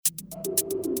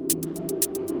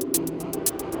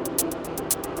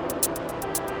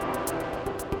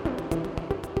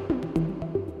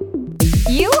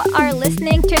are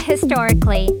listening to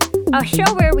Historically, a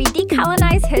show where we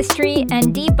decolonize history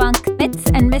and debunk myths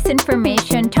and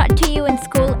misinformation taught to you in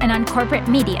school and on corporate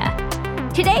media.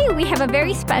 Today, we have a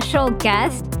very special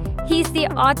guest. He's the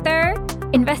author,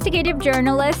 investigative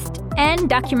journalist, and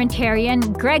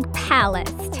documentarian Greg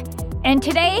Palast. And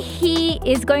today, he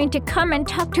is going to come and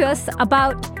talk to us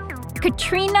about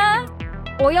Katrina,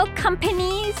 oil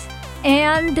companies,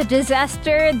 and the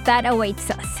disaster that awaits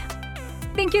us.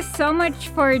 Thank you so much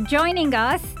for joining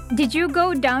us. Did you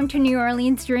go down to New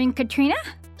Orleans during Katrina?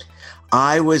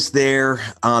 I was there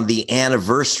on the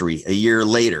anniversary a year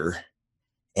later,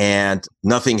 and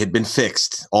nothing had been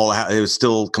fixed. It was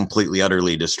still completely,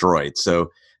 utterly destroyed.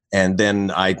 And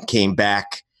then I came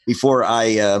back. Before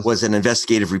I was an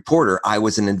investigative reporter, I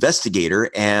was an investigator,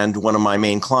 and one of my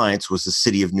main clients was the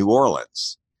city of New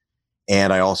Orleans.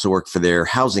 And I also worked for their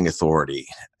housing authority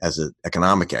as an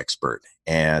economic expert.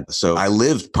 And so I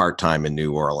lived part-time in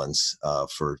New Orleans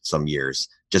for some years,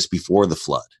 just before the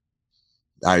flood.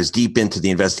 I was deep into the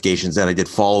investigations, and I did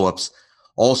follow-ups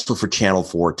also for Channel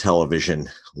 4 television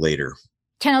later.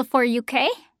 Channel 4 UK?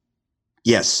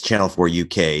 Yes, Channel 4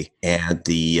 UK. And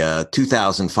the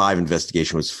 2005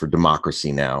 investigation was for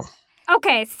Democracy Now!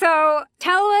 Okay, so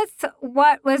tell us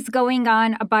what was going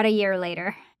on about a year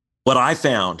later. What I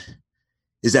found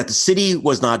is that the city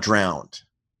was not drowned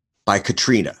by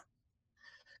Katrina.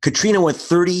 Katrina went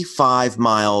 35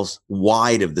 miles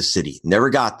wide of the city,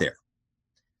 never got there.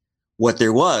 What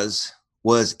there was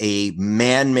a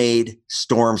man-made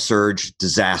storm surge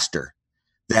disaster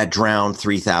that drowned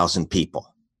 3,000 people.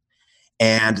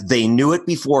 And they knew it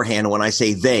beforehand. When I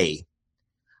say they,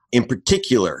 in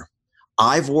particular,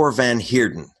 Ivor Van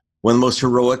Heerden, one of the most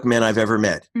heroic men I've ever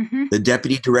met, the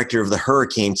deputy director of the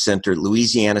Hurricane Center at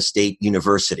Louisiana State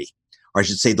University, or I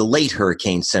should say the late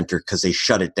Hurricane Center because they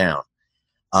shut it down.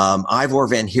 Ivor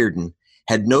Van Heerden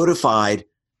had notified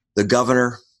the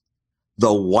governor,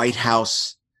 the White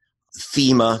House,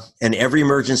 FEMA, and every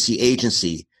emergency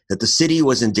agency that the city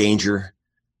was in danger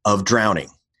of drowning.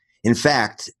 In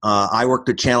fact, I worked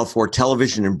at Channel 4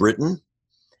 television in Britain,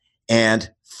 and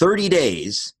 30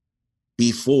 days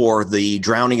before the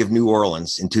drowning of New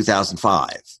Orleans in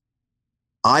 2005,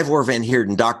 Ivor Van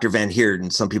Heerden, Dr. Van Heerden,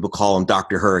 some people call him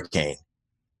Dr. Hurricane,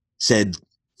 said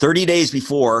 30 days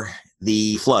before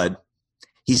the flood,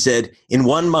 he said, in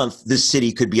 1 month, this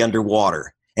city could be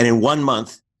underwater. And in 1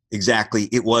 month, exactly,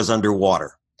 it was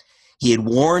underwater. He had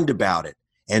warned about it,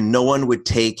 and no one would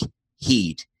take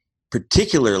heed.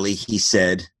 Particularly, he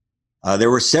said,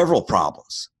 there were several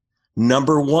problems.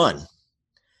 Number one,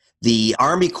 the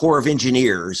Army Corps of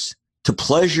Engineers, to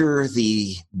pleasure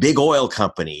the big oil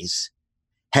companies,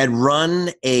 had run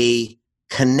a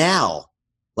canal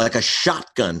like a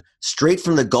shotgun straight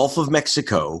from the Gulf of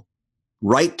Mexico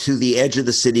right to the edge of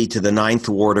the city to the Ninth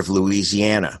Ward of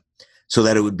Louisiana, so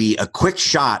that it would be a quick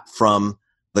shot from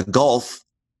the Gulf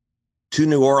to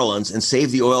New Orleans and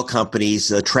save the oil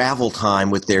companies travel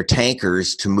time with their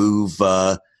tankers to move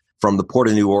from the port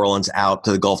of New Orleans out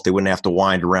to the Gulf. They wouldn't have to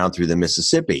wind around through the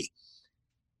Mississippi.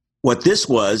 What this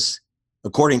was,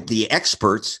 according to the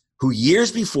experts who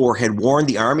years before had warned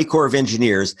the Army Corps of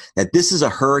Engineers that this is a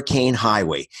hurricane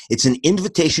highway. It's an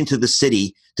invitation to the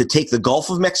city to take the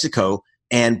Gulf of Mexico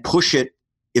and push it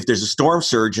if there's a storm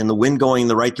surge and the wind going in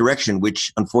the right direction,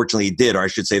 which unfortunately it did, or I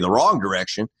should say the wrong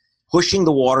direction, pushing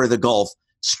the water of the Gulf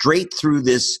straight through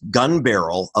this gun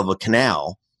barrel of a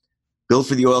canal built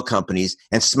for the oil companies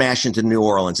and smash into New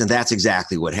Orleans. And that's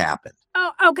exactly what happened.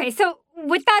 Oh, okay. So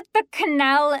without the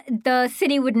canal, the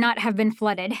city would not have been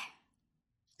flooded.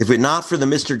 If it not for the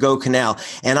Mr. Go Canal,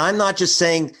 and I'm not just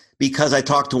saying because I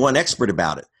talked to one expert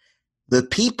about it, the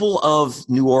people of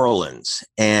New Orleans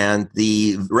and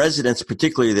the residents,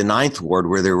 particularly the Ninth Ward,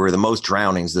 where there were the most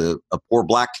drownings, a poor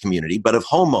black community, but of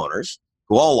homeowners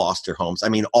who all lost their homes. I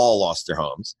mean, all lost their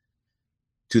homes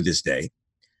to this day.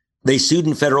 They sued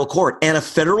in federal court, and a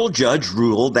federal judge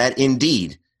ruled that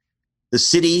indeed the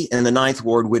city and the Ninth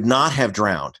Ward would not have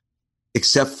drowned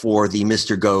except for the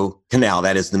Mr. Go Canal,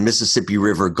 that is the Mississippi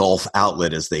River Gulf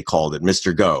outlet, as they called it,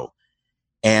 Mr. Go.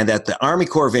 And that the Army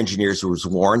Corps of Engineers was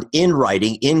warned in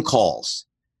writing, in calls.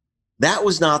 That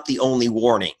was not the only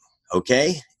warning,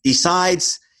 okay?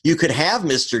 Besides, you could have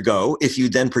Mr. Go if you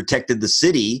then protected the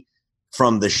city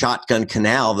from the shotgun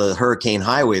canal, the hurricane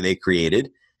highway they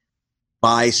created,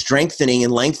 by strengthening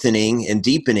and lengthening and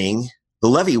deepening the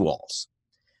levee walls.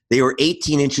 They were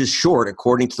 18 inches short,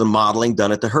 according to the modeling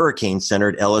done at the Hurricane Center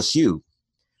at LSU.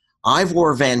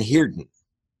 Ivor Van Heerden,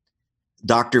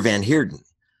 Dr. Van Heerden,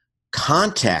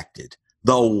 contacted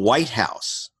the White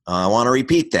House. I want to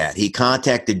repeat that. He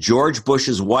contacted George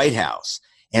Bush's White House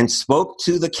and spoke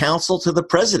to the council, to the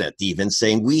president even,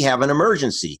 saying, we have an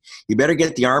emergency. You better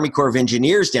get the Army Corps of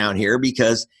Engineers down here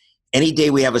because any day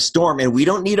we have a storm, and we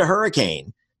don't need a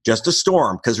hurricane, just a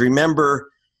storm. Because remember,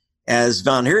 as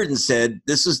Van Heerden said,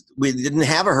 we didn't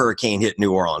have a hurricane hit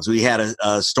New Orleans. We had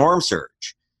a storm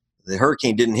surge. The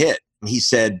hurricane didn't hit. He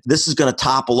said, this is going to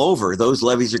topple over. Those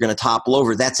levees are going to topple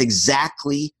over. That's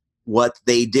exactly what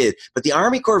they did. But the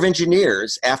Army Corps of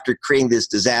Engineers, after creating this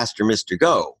disaster, Mr.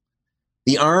 Go,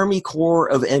 the Army Corps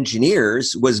of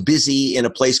Engineers was busy in a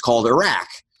place called Iraq.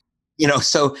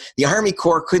 So the Army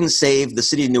Corps couldn't save the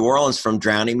city of New Orleans from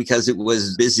drowning because it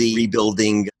was busy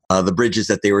rebuilding the bridges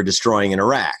that they were destroying in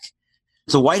Iraq.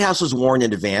 So White House was warned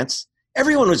in advance.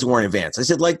 Everyone was warned in advance. I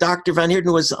said, like Dr. Van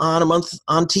Heerden was on a month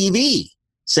on TV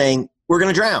saying, we're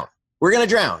going to drown. We're going to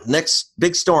drown. Next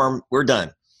big storm, we're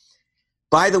done.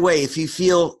 By the way, if you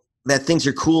feel that things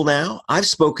are cool now, I've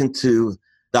spoken to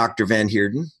Dr. Van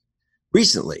Heerden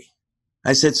recently.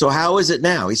 I said, so how is it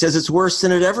now? He says it's worse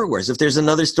than it ever was. If there's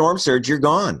another storm surge, you're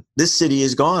gone. This city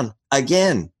is gone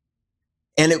again.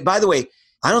 And by the way,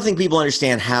 I don't think people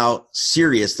understand how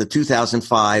serious the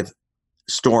 2005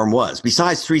 storm was.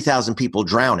 Besides 3,000 people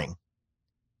drowning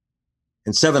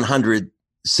and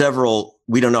several,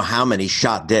 we don't know how many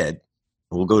shot dead.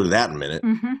 We'll go to that in a minute.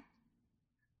 Mm-hmm.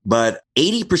 But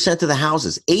 80% of the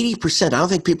houses, 80%, I don't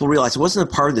think people realize, it wasn't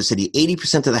a part of the city,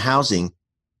 80% of the housing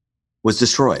was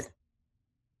destroyed.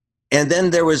 And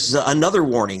then there was another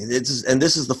warning, and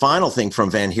this is the final thing from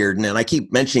Van Heerden, and I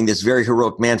keep mentioning this very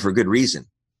heroic man for a good reason.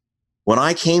 When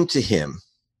I came to him,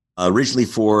 originally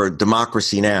for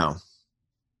Democracy Now!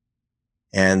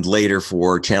 And later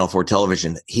for Channel 4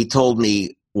 television, he told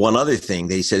me one other thing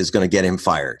that he said is going to get him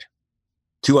fired.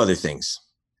 Two other things.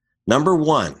 Number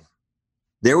one,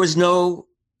 there was no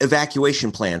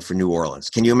evacuation plan for New Orleans.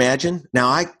 Can you imagine?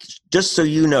 Now, just so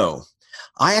you know,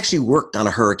 I actually worked on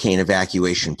a hurricane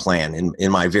evacuation plan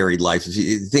in my varied life. If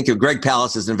you think of Greg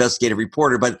Palast as an investigative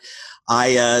reporter, but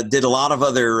I did a lot of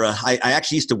other, I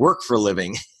actually used to work for a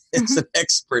living as an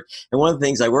expert. And one of the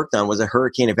things I worked on was a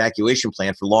hurricane evacuation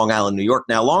plan for Long Island, New York.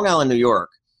 Now, Long Island, New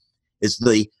York is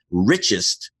the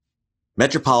richest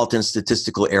metropolitan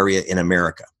statistical area in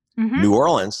America. Mm-hmm. New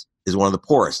Orleans is one of the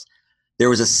poorest. There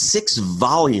was a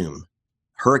 6-volume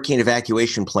hurricane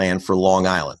evacuation plan for Long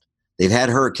Island. They've had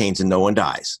hurricanes and no one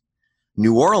dies.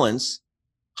 New Orleans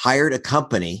hired a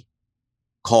company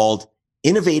called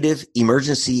Innovative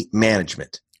Emergency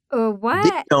Management. What?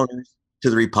 Big donors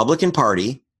to the Republican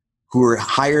Party who were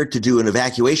hired to do an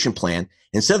evacuation plan.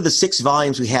 Instead of the 6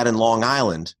 volumes we had in Long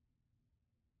Island,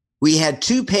 we had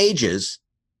 2 pages,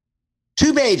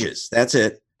 that's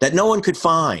it, that no one could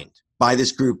find by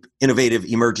this group, Innovative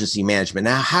Emergency Management.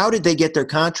 Now, how did they get their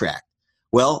contract?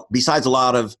 Well, besides a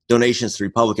lot of donations to the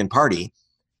Republican Party,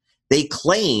 they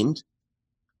claimed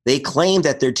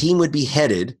that their team would be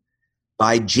headed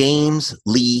by James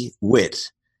Lee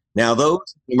Witt. Now, those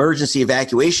in the emergency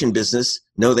evacuation business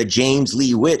know that James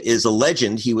Lee Witt is a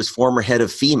legend. He was former head of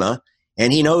FEMA,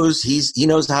 and he knows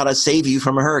how to save you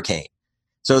from a hurricane.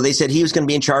 So they said he was going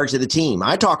to be in charge of the team.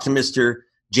 I talked to Mr.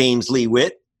 James Lee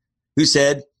Witt, who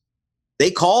said, they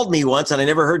called me once and I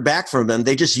never heard back from them.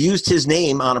 They just used his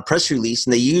name on a press release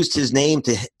and they used his name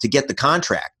to get the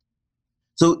contract.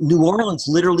 So New Orleans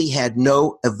literally had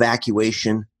no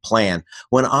evacuation plan.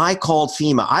 When I called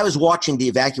FEMA, I was watching the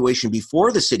evacuation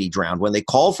before the city drowned when they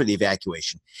called for the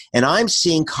evacuation. And I'm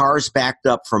seeing cars backed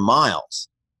up for miles.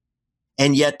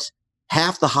 And yet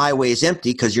half the highway is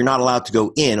empty because you're not allowed to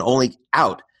go in, only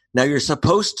out. Now you're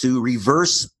supposed to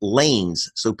reverse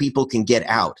lanes so people can get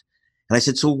out. And I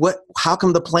said, so how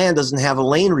come the plan doesn't have a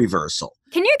lane reversal?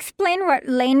 Can you explain what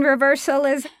lane reversal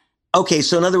is? Okay,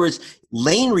 so in other words,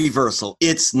 lane reversal,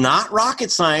 it's not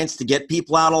rocket science to get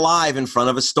people out alive in front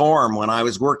of a storm. When I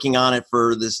was working on it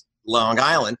for this Long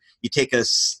Island, you take a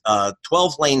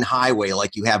 12-lane highway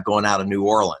like you have going out of New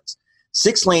Orleans.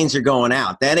 6 lanes are going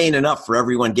out. That ain't enough for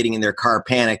everyone getting in their car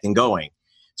panicked and going.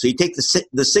 So you take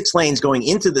the 6 lanes going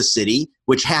into the city,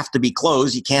 which have to be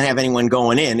closed. You can't have anyone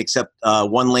going in except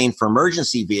 1 lane for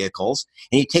emergency vehicles.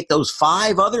 And you take those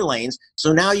 5 other lanes.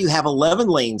 So now you have 11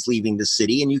 lanes leaving the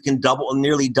city, and you can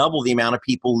nearly double the amount of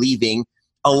people leaving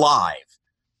alive.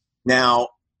 Now,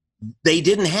 they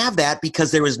didn't have that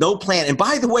because there was no plan. And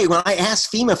by the way, when I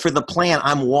asked FEMA for the plan,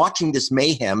 I'm watching this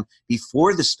mayhem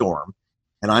before the storm,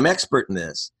 and I'm expert in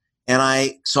this.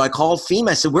 And so I called FEMA.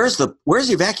 I said, where's the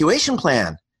evacuation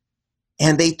plan?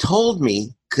 And they told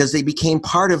me, because they became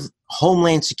part of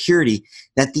Homeland Security,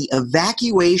 that the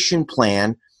evacuation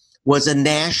plan was a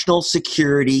national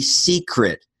security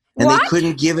secret, and what? They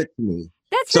couldn't give it to me.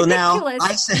 That's so ridiculous.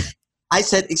 Now I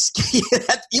said, excuse,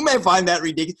 you may find that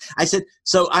ridiculous. I said,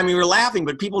 so, I mean, we're laughing,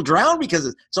 but people drown because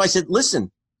of, so I said,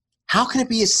 listen, how can it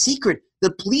be a secret? The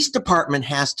police department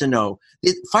has to know.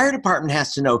 The fire department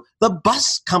has to know. The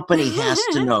bus company has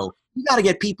to know. You got to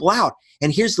get people out.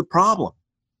 And here's the problem.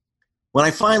 When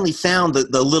I finally found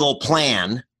the little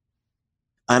plan,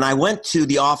 and I went to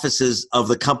the offices of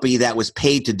the company that was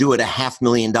paid to do it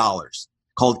 $500,000,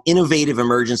 called Innovative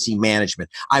Emergency Management.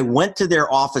 I went to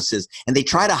their offices, and they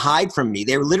try to hide from me.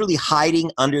 They were literally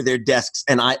hiding under their desks,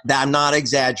 and I'm not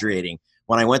exaggerating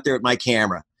when I went there with my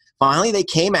camera. Finally, they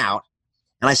came out,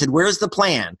 and I said, where's the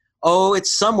plan? Oh,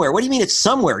 it's somewhere. What do you mean it's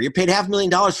somewhere? You're paid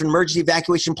 $500,000 for an emergency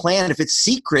evacuation plan. If it's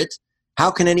secret,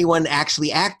 how can anyone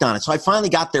actually act on it? So I finally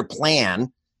got their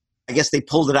plan. I guess they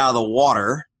pulled it out of the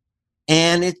water.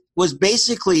 And it was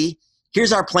basically,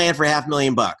 here's our plan for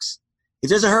 $500,000. If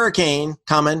there's a hurricane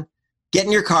coming, get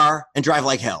in your car and drive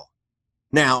like hell.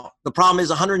 Now, the problem is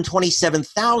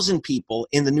 127,000 people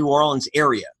in the New Orleans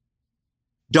area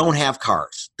don't have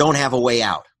cars, don't have a way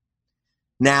out.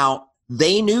 Now,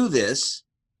 they knew this.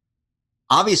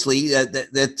 Obviously,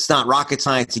 that's not rocket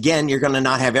science. Again, you're going to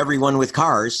not have everyone with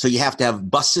cars, so you have to have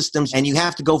bus systems, and you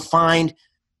have to go find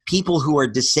people who are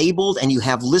disabled, and you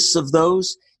have lists of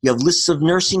those. You have lists of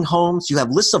nursing homes. You have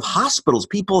lists of hospitals.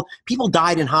 People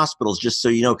died in hospitals, just so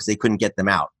you know, because they couldn't get them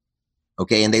out.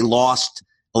 Okay, and they lost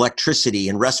electricity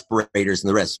and respirators and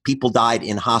the rest. People died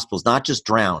in hospitals, not just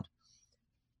drowned.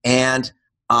 And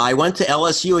I went to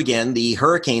LSU again, the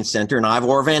Hurricane Center, and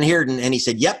Ivor Van Heerden, and he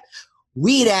said, yep,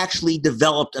 we'd actually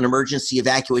developed an emergency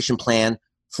evacuation plan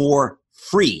for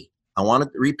free. I want to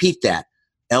repeat that.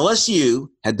 LSU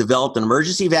had developed an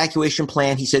emergency evacuation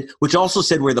plan, he said, which also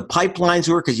said where the pipelines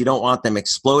were, because you don't want them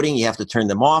exploding. You have to turn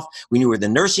them off. We knew where the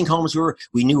nursing homes were.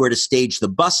 We knew where to stage the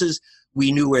buses.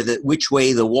 We knew which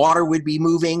way the water would be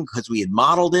moving because we had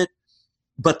modeled it.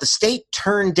 But the state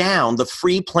turned down the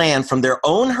free plan from their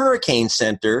own hurricane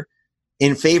center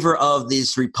in favor of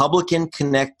this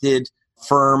Republican-connected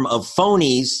firm of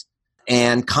phonies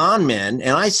and con men.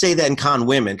 And I say that in con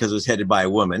women because it was headed by a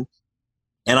woman.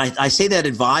 And I say that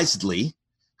advisedly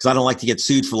because I don't like to get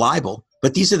sued for libel.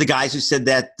 But these are the guys who said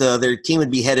that their team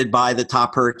would be headed by the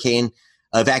top hurricane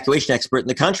evacuation expert in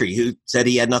the country who said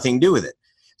he had nothing to do with it.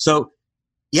 So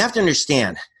you have to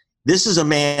understand, this is a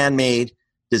man-made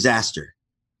disaster.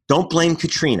 Don't blame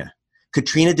Katrina.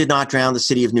 Katrina did not drown the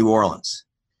city of New Orleans.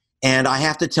 And I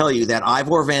have to tell you that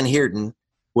Ivor Van Heerden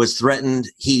was threatened.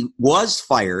 He was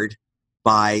fired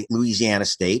by Louisiana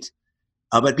State.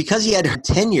 But because he had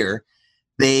tenure,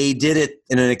 they did it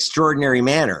in an extraordinary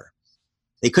manner.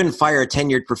 They couldn't fire a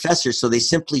tenured professor, so they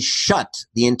simply shut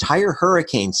the entire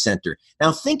hurricane center.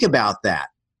 Now think about that.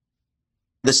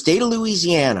 The state of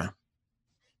Louisiana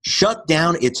shut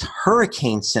down its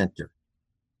hurricane center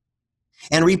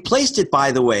and replaced it,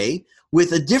 by the way,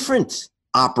 with a different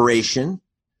operation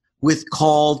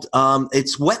called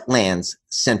its wetlands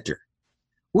center,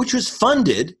 which was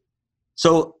funded.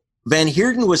 So Van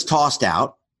Heerden was tossed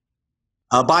out.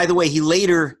 By the way,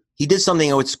 he did something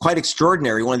that was quite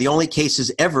extraordinary, one of the only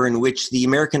cases ever in which the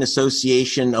American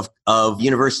Association of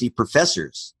University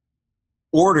Professors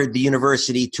ordered the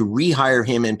university to rehire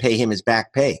him and pay him his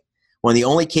back pay. One of the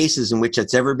only cases in which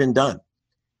that's ever been done.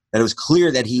 That it was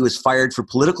clear that he was fired for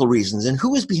political reasons. And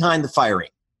who was behind the firing?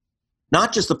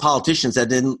 Not just the politicians that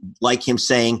didn't like him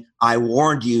saying, I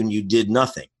warned you and you did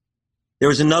nothing. There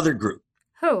was another group.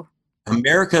 Who?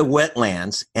 America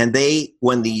Wetlands. And they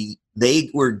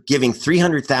were giving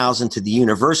 $300,000 to the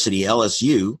university,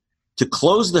 LSU, to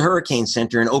close the Hurricane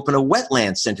Center and open a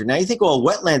wetlands center. Now you think, well,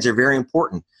 wetlands are very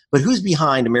important, but who's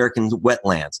behind American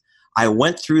Wetlands? I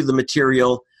went through the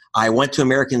material. I went to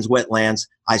Americans Wetlands.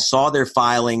 I saw their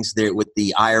filings there with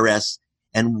the IRS,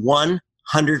 and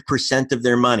 100% of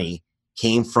their money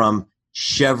came from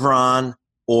Chevron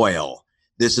Oil.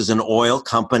 This is an oil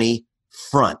company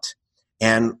front.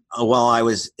 And while I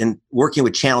was working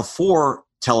with Channel 4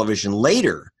 television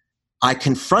later, I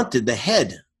confronted the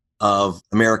head of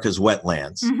America's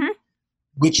Wetlands,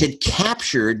 which had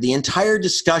captured the entire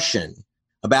discussion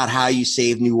about how you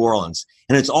save New Orleans.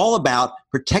 And it's all about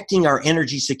protecting our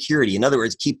energy security. In other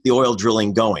words, keep the oil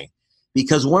drilling going.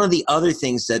 Because one of the other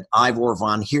things that Ivor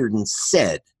Van Heerden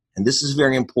said, and this is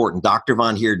very important, Dr.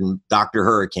 Van Heerden, Dr.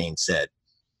 Hurricane said,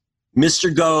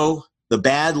 Mr. Go, the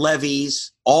bad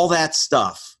levees, all that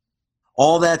stuff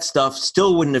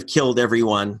still wouldn't have killed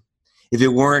everyone if it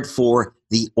weren't for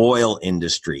the oil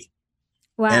industry.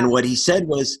 Wow. And what he said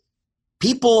was,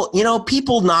 people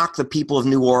knock the people of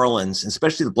New Orleans,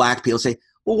 especially the black people, say,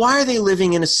 well, why are they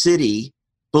living in a city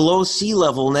below sea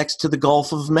level next to the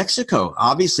Gulf of Mexico?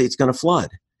 Obviously, it's going to flood.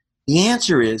 The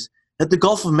answer is that the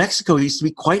Gulf of Mexico used to be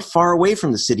quite far away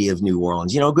from the city of New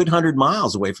Orleans, a good 100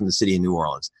 miles away from the city of New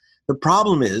Orleans. The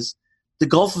problem is the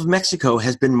Gulf of Mexico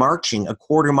has been marching a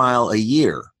quarter mile a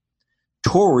year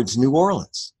towards New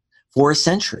Orleans for a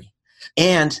century.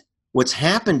 And what's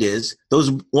happened is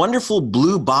those wonderful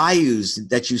blue bayous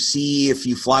that you see if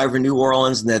you fly over New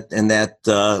Orleans and that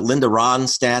Linda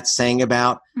Ronstadt sang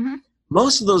about,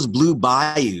 most of those blue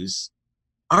bayous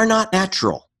are not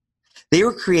natural. They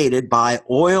were created by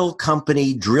oil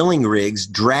company drilling rigs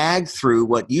dragged through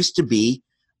what used to be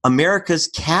America's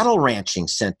cattle ranching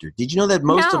center. Did you know that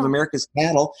most of America's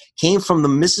cattle came from the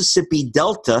Mississippi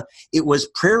Delta? It was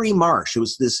prairie marsh. It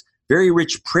was this very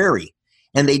rich prairie.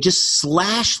 And they just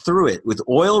slashed through it with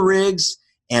oil rigs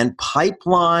and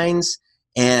pipelines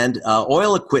and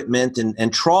oil equipment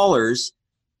and trawlers.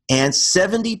 And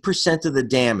 70% of the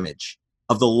damage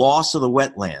of the loss of the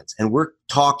wetlands, and we're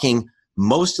talking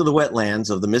most of the wetlands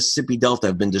of the Mississippi Delta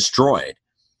have been destroyed.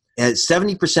 And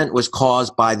 70% was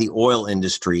caused by the oil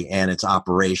industry and its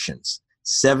operations.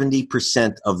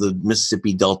 70% of the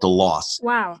Mississippi Delta loss.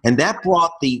 Wow. And that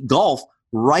brought the Gulf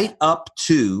right up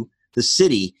to the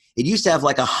city. It used to have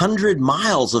like 100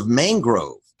 miles of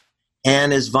mangrove.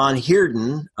 And as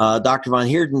Dr. Von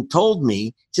Heerden told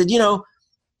me, he said,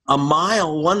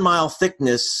 1 mile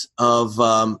thickness of,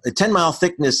 a 10-mile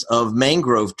thickness of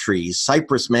mangrove trees,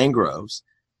 cypress mangroves,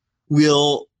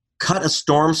 will cut a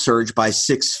storm surge by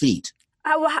 6 feet.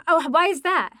 Why is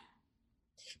that?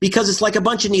 Because it's like a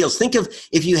bunch of needles. Think of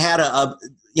if you had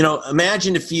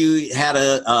imagine if you had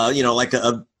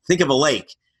think of a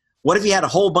lake. What if you had a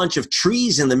whole bunch of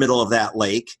trees in the middle of that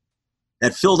lake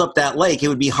that filled up that lake? It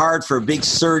would be hard for a big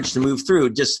surge to move through,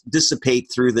 just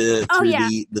dissipate through the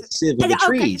sieve of the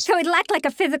trees. So it lacked like a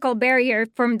physical barrier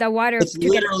from the water. It's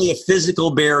literally a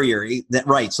physical barrier.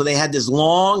 Right. So they had this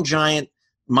long, giant,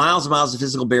 miles and miles of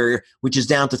physical barrier, which is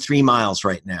down to 3 miles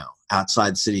right now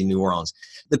outside the city of New Orleans.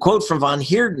 The quote from Von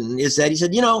Heerden is that he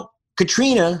said,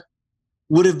 Katrina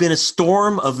would have been a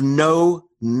storm of no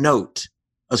note,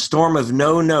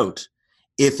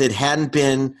 if it hadn't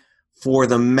been for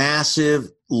the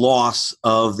massive loss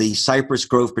of the cypress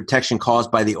grove protection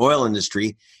caused by the oil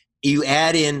industry. You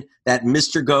add in that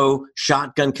Mr. Go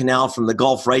shotgun canal from the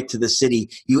Gulf right to the city.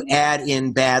 You add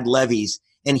in bad levees.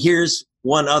 And here's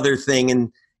one other thing,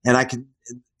 and I could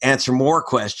answer more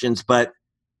questions, but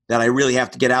that I really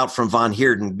have to get out from Von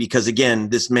Heerden because, again,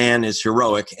 this man is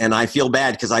heroic, and I feel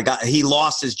bad because he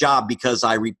lost his job because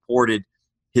I reported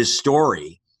his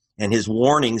story and his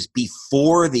warnings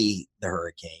before the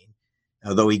hurricane,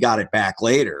 although he got it back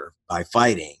later by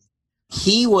fighting.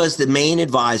 He was the main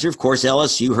advisor, of course,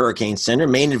 LSU Hurricane Center,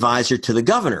 main advisor to the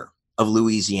governor of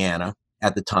Louisiana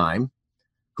at the time,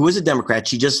 who was a Democrat.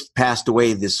 She just passed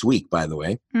away this week, by the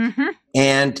way. Mm-hmm.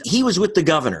 And he was with the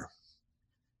governor.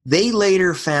 They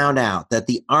later found out that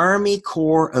the Army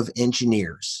Corps of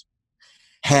Engineers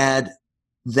had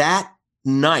that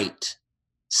night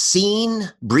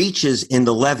seen breaches in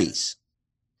the levees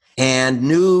and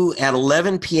knew at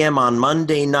 11 p.m. on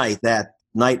Monday night, that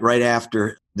night right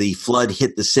after the flood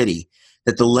hit the city,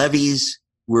 that the levees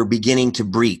were beginning to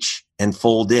breach and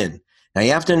fold in. Now,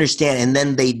 you have to understand, and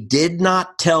then they did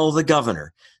not tell the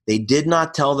governor. They did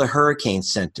not tell the Hurricane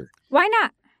Center. Why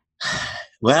not?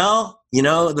 Well,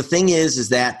 the thing is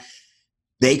that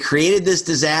they created this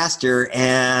disaster,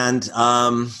 and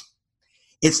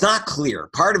it's not clear.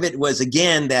 Part of it was,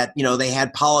 again, that, they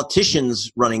had politicians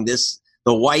running this.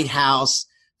 The White House,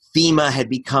 FEMA had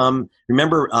become,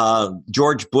 remember,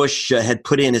 George Bush had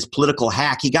put in his political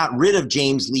hack. He got rid of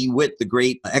James Lee Witt, the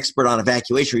great expert on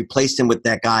evacuation, replaced him with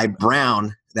that guy,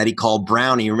 Brown, that he called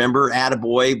Brownie. Remember,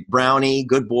 attaboy, Brownie,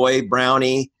 good boy,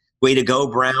 Brownie, way to go,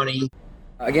 Brownie.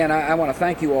 Again, I want to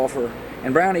thank you all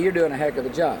and Brownie, you're doing a heck of a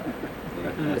job.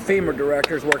 The FEMA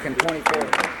director's working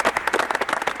 24.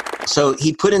 So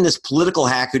he put in this political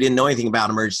hack who didn't know anything about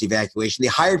emergency evacuation. They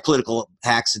hired political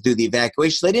hacks to do the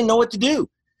evacuation. So they didn't know what to do.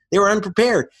 They were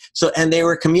unprepared. And they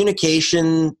were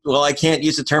communication, well, I can't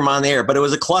use the term on the air, but it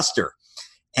was a cluster.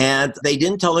 And they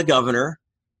didn't tell the governor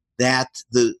that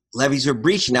the levees were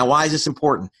breaching. Now, why is this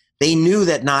important? They knew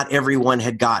that not everyone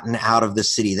had gotten out of the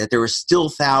city, that there were still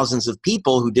thousands of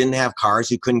people who didn't have cars,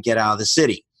 who couldn't get out of the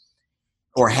city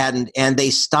or hadn't. And they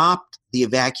stopped the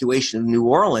evacuation of New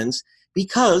Orleans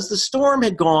because the storm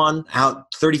had gone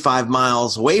out 35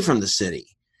 miles away from the city.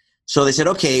 So they said,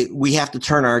 okay, we have to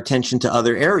turn our attention to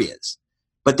other areas.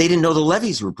 But they didn't know the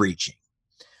levees were breaching.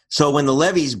 So when the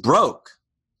levees broke,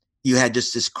 you had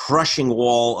just this crushing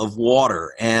wall of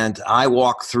water. And I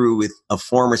walked through with a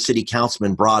former city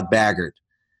councilman, Brod Baggart,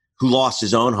 who lost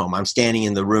his own home. I'm standing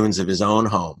in the ruins of his own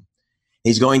home.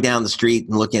 He's going down the street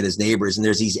and looking at his neighbors, and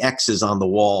there's these X's on the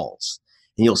walls.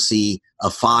 And you'll see a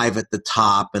 5 at the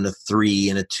top and a 3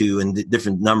 and a 2 and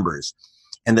different numbers.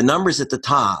 And the numbers at the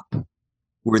top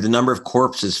were the number of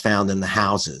corpses found in the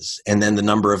houses, and then the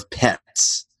number of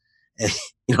pets,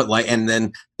 and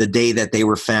then the day that they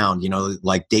were found,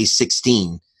 like day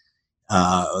 16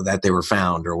 that they were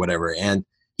found or whatever. And,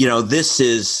 this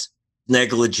is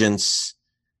negligence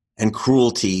and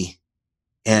cruelty.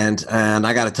 And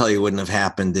I got to tell you, it wouldn't have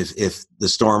happened if the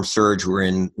storm surge were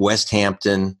in West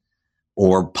Hampton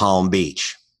or Palm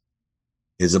Beach.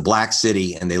 It's a black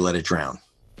city, and they let it drown.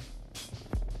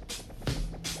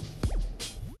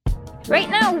 Right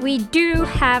now, we do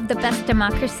have the best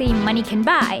democracy money can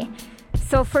buy.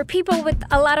 So for people with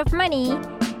a lot of money,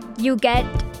 you get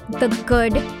the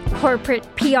good corporate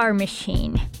PR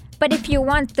machine. But if you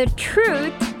want the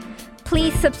truth,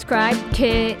 please subscribe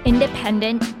to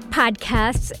independent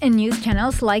podcasts and news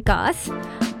channels like us.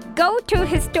 Go to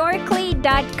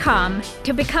historically.com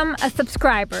to become a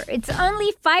subscriber. It's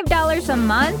only $5 a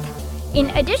month. In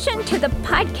addition to the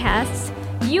podcasts,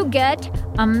 you get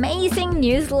amazing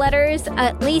newsletters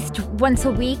at least once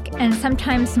a week and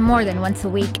sometimes more than once a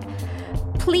week.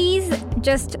 Please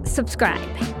just subscribe.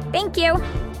 Thank you.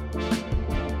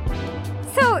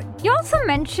 So you also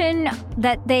mentioned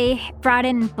that they brought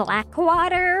in black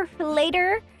water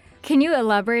later. Can you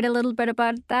elaborate a little bit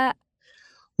about that?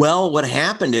 Well, what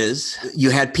happened is you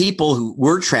had people who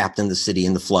were trapped in the city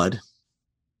in the flood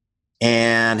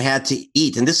and had to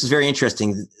eat. And this is very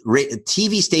interesting.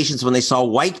 TV stations, when they saw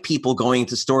white people going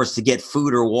to stores to get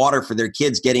food or water for their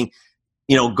kids,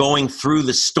 going through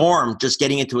the storm, just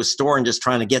getting into a store and just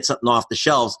trying to get something off the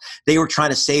shelves, they were trying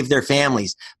to save their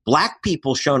families. Black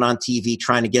people shown on TV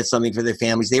trying to get something for their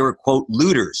families, they were, quote,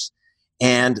 looters.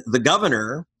 And the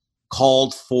governor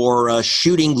called for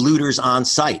shooting looters on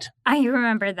sight. I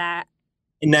remember that.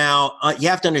 Now, you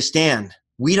have to understand,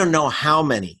 we don't know how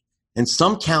many. And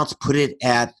some counts put it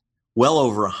at well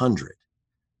over 100.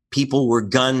 People were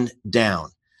gunned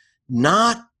down.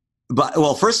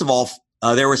 First of all,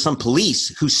 there were some police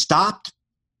who stopped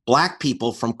black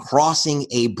people from crossing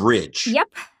a bridge. Yep.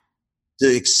 To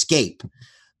escape.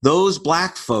 Those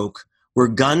black folk were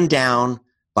gunned down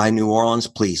by New Orleans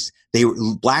police. They were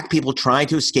black people trying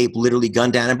to escape, literally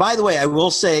gunned down. And by the way, I will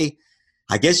say,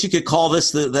 I guess you could call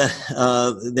this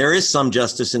there is some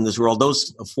justice in this world.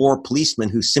 Those 4 policemen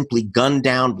who simply gunned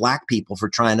down black people for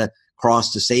trying to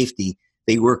cross to safety,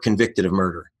 they were convicted of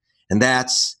murder.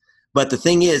 But the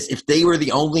thing is, if they were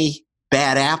the only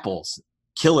bad apples,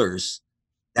 killers,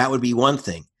 that would be one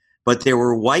thing. But there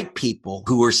were white people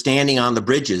who were standing on the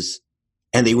bridges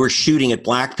and they were shooting at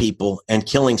black people and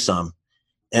killing some.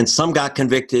 And some got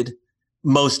convicted,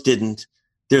 most didn't.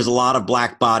 There's a lot of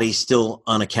black bodies still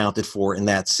unaccounted for in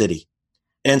that city.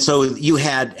 And so you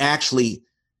had actually,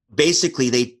 basically,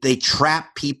 they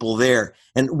trapped people there.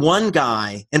 And one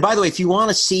guy, and by the way, if you want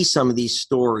to see some of these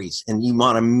stories and you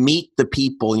want to meet the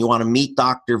people, and you want to meet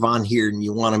Dr. Von Heerden,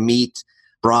 you want to meet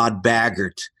Brod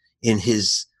Baggart in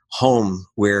his home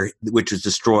which was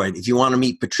destroyed. If you want to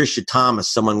meet Patricia Thomas,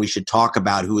 someone we should talk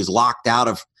about, who was locked out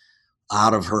of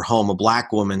her home, a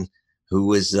black woman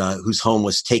whose home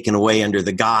was taken away under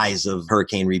the guise of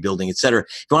hurricane rebuilding, et cetera.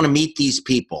 If you want to meet these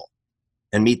people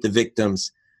and meet the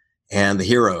victims and the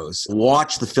heroes,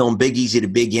 watch the film Big Easy to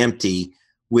Big Empty,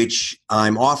 which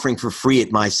I'm offering for free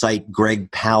at my site,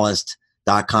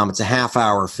 gregpalast.com. It's a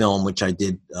half-hour film, which I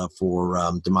did for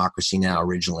Democracy Now!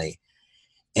 Originally.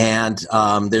 And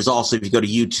there's also, if you go to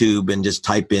YouTube and just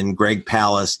type in Greg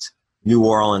Palast, New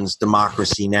Orleans,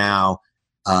 Democracy Now!,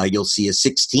 you'll see a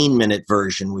 16-minute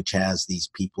version which has these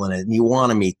people in it. And you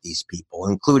want to meet these people,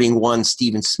 including one,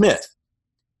 Stephen Smith.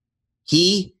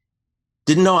 He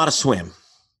didn't know how to swim.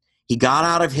 He got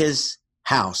out of his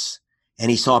house and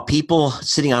he saw people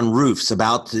sitting on roofs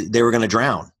they were going to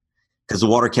drown because the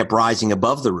water kept rising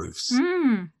above the roofs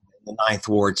in the Ninth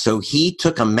Ward. So he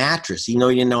took a mattress. He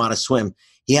didn't know how to swim.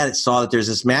 Saw that there's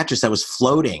this mattress that was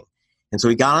floating. And so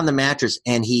he got on the mattress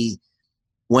and he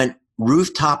went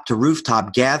rooftop to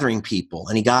rooftop gathering people.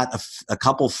 And he got a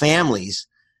couple families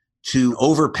to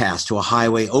a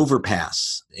highway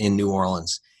overpass in New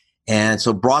Orleans. And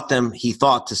so brought them, he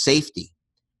thought, to safety.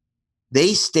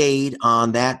 They stayed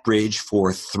on that bridge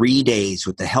for 3 days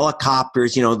with the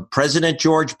helicopters. President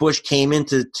George Bush came in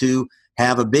to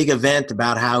have a big event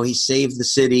about how he saved the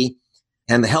city.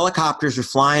 And the helicopters were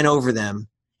flying over them.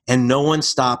 And no one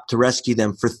stopped to rescue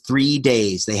them for 3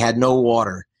 days. They had no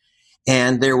water.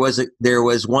 And there was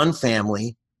one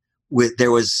family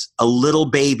there was a little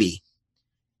baby,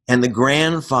 and the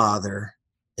grandfather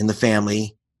in the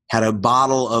family had a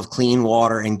bottle of clean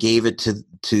water and gave it to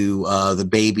the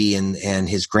baby and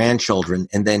his grandchildren.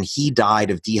 And then he died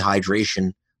of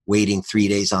dehydration waiting 3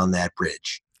 days on that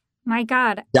bridge. My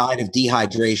God. Died of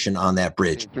dehydration on that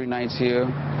bridge. 3 nights here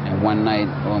and 1 night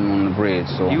on the bridge.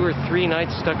 So you were 3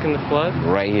 nights stuck in the flood?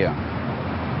 Right here.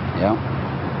 Yeah.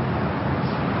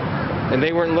 And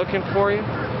they weren't looking for you?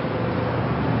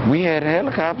 We had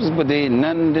helicopters, but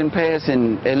none didn't pass,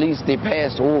 and at least they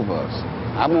passed over us.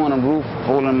 I'm on the roof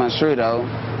holding my shirt out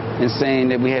and saying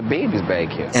that we had babies back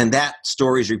here. And that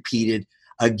story is repeated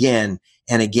again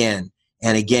and again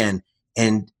and again.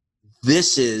 And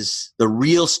this is the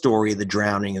real story of the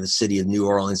drowning of the city of New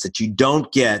Orleans that you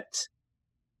don't get,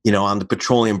 on the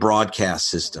petroleum broadcast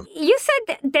system. You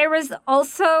said there was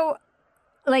also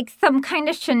like some kind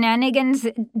of shenanigans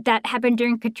that happened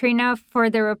during Katrina for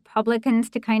the Republicans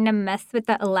to kind of mess with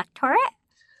the electorate?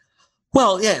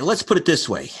 Well, yeah, let's put it this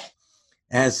way.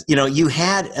 As you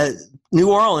had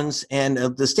New Orleans and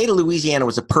the state of Louisiana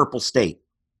was a purple state.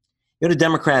 You had a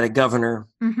Democratic governor.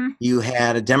 Mm-hmm. You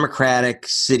had a Democratic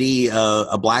city,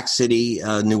 a black city,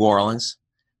 New Orleans,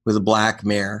 with a black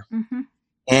mayor. Mm-hmm.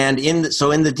 And in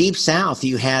the Deep South,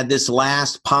 you had this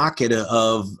last pocket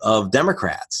of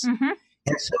Democrats. Mm-hmm.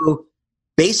 And so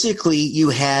basically you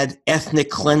had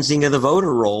ethnic cleansing of the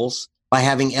voter rolls by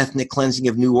having ethnic cleansing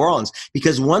of New Orleans.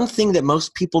 Because one thing that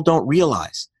most people don't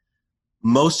realize,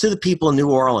 most of the people in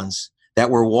New Orleans that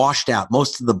were washed out,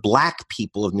 most of the black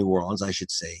people of New Orleans, I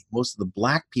should say, most of the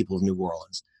black people of New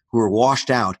Orleans who were washed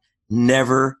out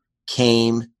never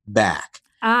came back.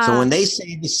 So when they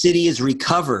say the city is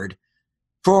recovered,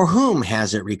 for whom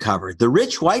has it recovered? The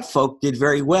rich white folk did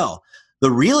very well. The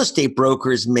real estate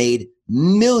brokers made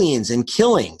millions in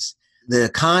killings. The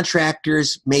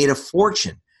contractors made a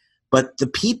fortune. But the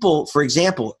people, for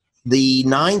example, the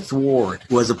Ninth Ward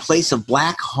was a place of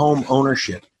black home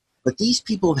ownership. But these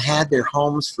people have had their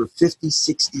homes for 50,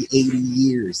 60, 80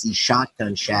 years, these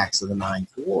shotgun shacks of the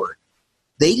Ninth Ward.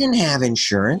 They didn't have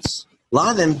insurance. A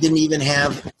lot of them didn't even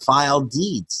have filed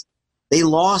deeds. They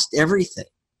lost everything,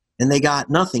 and they got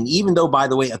nothing, even though, by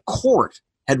the way, a court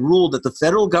had ruled that the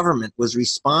federal government was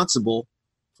responsible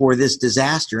for this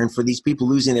disaster and for these people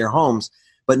losing their homes.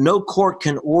 But no court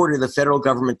can order the federal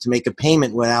government to make a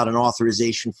payment without an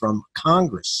authorization from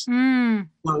Congress.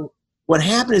 So what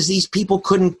happened is these people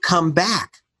couldn't come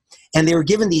back. And they were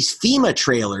given these FEMA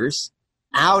trailers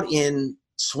out in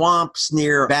swamps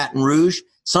near Baton Rouge.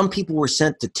 Some people were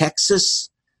sent to Texas.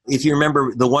 If you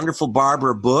remember the wonderful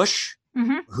Barbara Bush,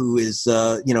 Mm-hmm. who is,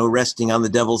 resting on the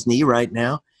devil's knee right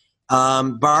now.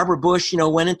 Barbara Bush,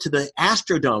 went into the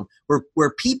Astrodome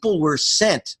where people were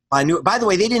sent by the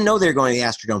way, they didn't know they were going to the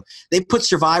Astrodome. They put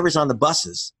survivors on the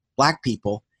buses, black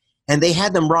people, and they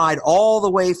had them ride all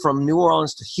the way from New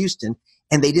Orleans to Houston,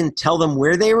 and they didn't tell them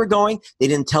where they were going. They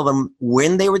didn't tell them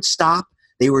when they would stop.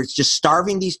 They were just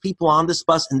starving these people on this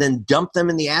bus and then dump them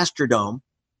in the Astrodome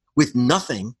with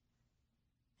nothing.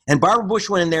 And Barbara Bush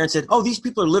went in there and said, oh, these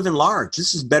people are living large.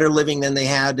 This is better living than they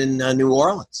had in New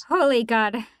Orleans. Holy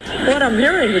God. What I'm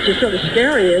hearing, which is sort of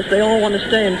scary, is they all want to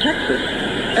stay in Texas.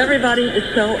 Everybody is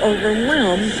so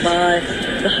overwhelmed by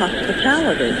the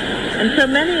hospitality. And so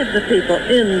many of the people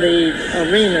in the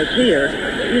arenas here,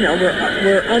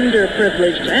 we're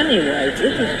underprivileged anyway.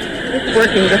 It's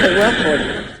working very well for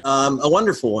them. A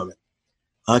wonderful woman.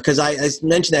 Because I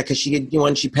mentioned that because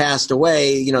when she passed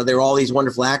away, there were all these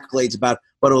wonderful accolades about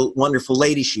what a wonderful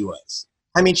lady she was.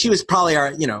 I mean, she was probably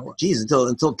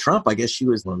until Trump, I guess she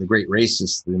was one of the great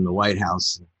racists in the White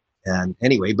House. And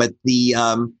anyway, but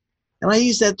and I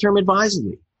use that term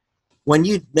advisedly. When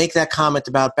you make that comment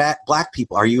about black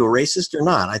people, are you a racist or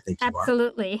not? I think you are.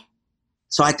 Absolutely.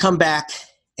 So I come back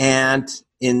and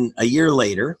in a year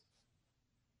later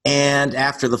and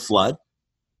after the flood,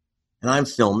 and I'm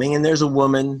filming, and there's a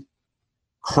woman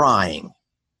crying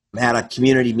at a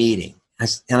community meeting.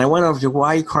 And I went over to her,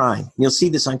 why are you crying? And you'll see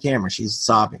this on camera. She's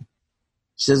sobbing.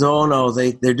 She says, oh, no,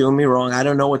 they're doing me wrong. I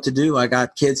don't know what to do. I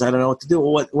got kids. I don't know what to do.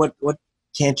 Well, what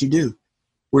can't you do?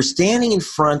 We're standing in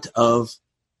front of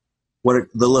the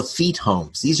Lafitte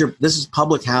homes. This is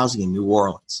public housing in New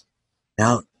Orleans.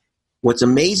 Now, what's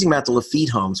amazing about the Lafitte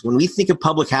homes, when we think of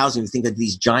public housing, we think of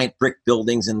these giant brick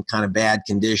buildings in kind of bad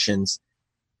conditions.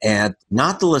 And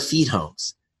not the Lafitte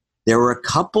homes. There were a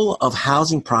couple of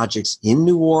housing projects in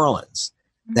New Orleans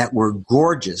that were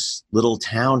gorgeous little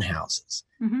townhouses.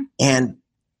 Mm-hmm.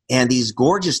 And these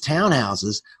gorgeous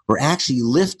townhouses were actually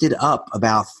lifted up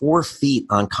about 4 feet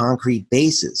on concrete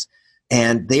bases.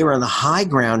 And they were on the high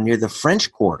ground near the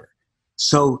French Quarter.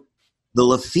 So the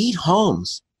Lafitte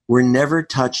homes were never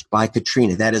touched by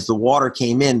Katrina. That is, the water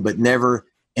came in but never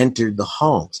entered the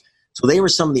homes. So they were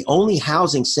some of the only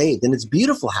housing saved, and it's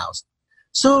beautiful housing.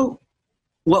 So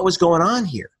what was going on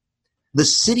here? The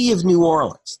city of New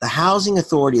Orleans, the Housing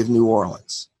Authority of New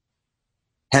Orleans,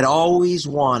 had always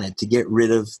wanted to get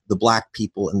rid of the black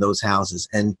people in those houses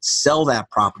and sell that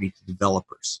property to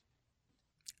developers.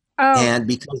 Oh. And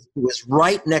because it was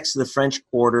right next to the French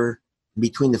Quarter,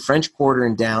 between the French Quarter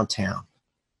and downtown.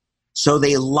 So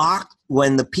they locked,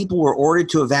 when the people were ordered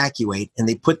to evacuate, and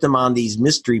they put them on these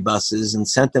mystery buses and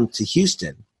sent them to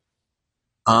Houston.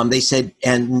 They said,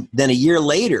 and then a year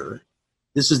later,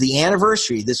 this was the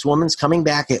anniversary. This woman's coming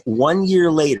back at 1 year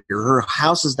later. Her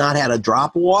house has not had a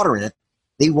drop of water in it.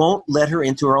 They won't let her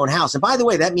into her own house. And by the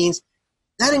way, that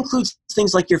includes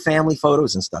things like your family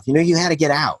photos and stuff. You had to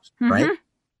get out, right?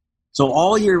 So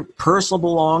all your personal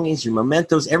belongings, your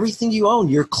mementos, everything you own,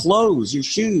 your clothes, your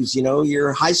shoes,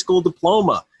 your high school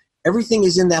diploma, everything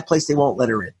is in that place. They won't let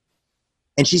her in.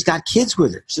 And she's got kids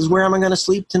with her. She says, where am I going to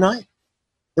sleep tonight?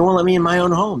 They won't let me in my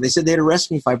own home. They said they'd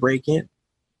arrest me if I break in.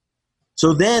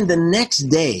 So then the next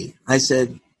day, I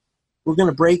said, we're going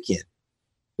to break in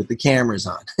with the cameras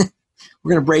on.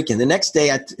 We're going to break in. The next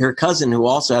day, her cousin, who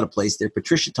also had a place there,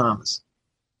 Patricia Thomas,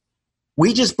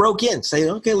 we just broke in, say,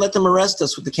 okay, let them arrest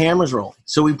us with the cameras rolling.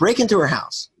 So we break into her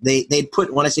house. They'd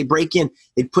put, when I say break in,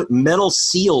 they'd put metal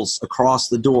seals across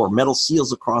the door, metal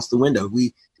seals across the window.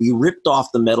 We ripped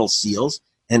off the metal seals,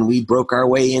 and we broke our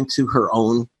way into her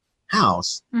own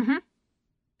house. Mm-hmm.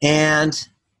 And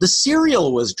the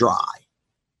cereal was dry.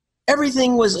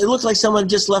 Everything it looked like someone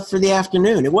just left for the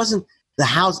afternoon. It wasn't the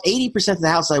house. 80% of the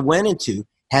house I went into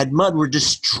had mud, were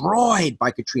destroyed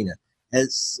by Katrina.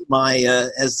 As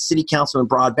city councilman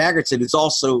Broad Baggert said, who's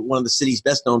also one of the city's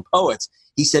best known poets,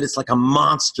 he said it's like a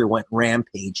monster went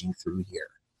rampaging through here.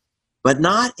 But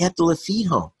not at the Lafitte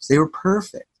homes. They were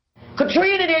perfect.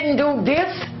 Katrina didn't do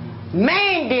this.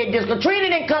 Man did this. Katrina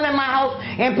didn't come in my house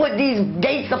and put these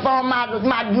gates up on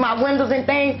my windows and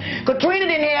things. Katrina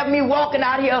didn't have me walking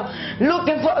out here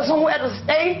looking for somewhere to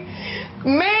stay.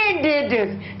 Man did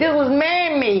this. This was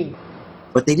man-made.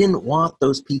 But they didn't want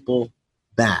those people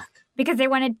back. Because they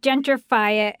want to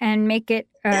gentrify it and make it...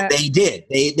 And they did.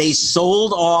 They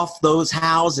sold off those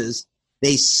houses.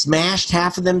 They smashed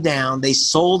half of them down. They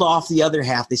sold off the other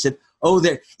half. They said,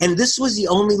 and this was the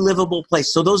only livable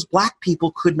place. So those black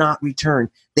people could not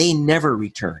return. They never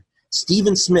returned.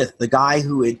 Stephen Smith, the guy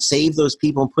who had saved those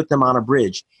people and put them on a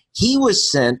bridge, he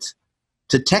was sent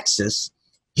to Texas.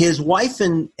 His wife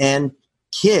and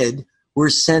kid were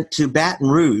sent to Baton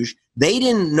Rouge. They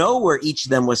didn't know where each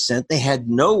of them was sent. They had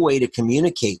no way to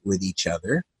communicate with each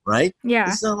other, right? Yeah.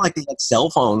 It's not like they had cell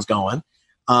phones going.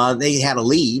 They had to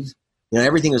leave.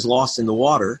 Everything was lost in the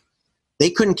water. They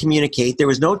couldn't communicate. There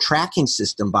was no tracking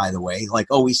system, by the way. Like,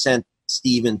 we sent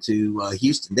Stephen to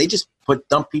Houston. They just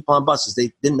dumped people on buses.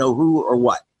 They didn't know who or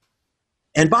what.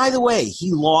 And by the way,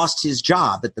 he lost his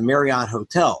job at the Marriott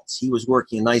hotels. He was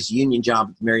working a nice union job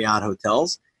at the Marriott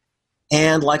hotels.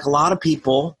 And like a lot of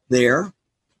people there,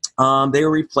 they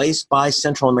were replaced by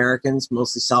Central Americans,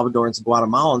 mostly Salvadorans and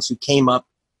Guatemalans, who came up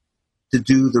to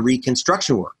do the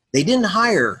reconstruction work. They didn't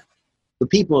hire the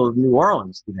people of New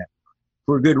Orleans to do that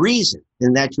for a good reason,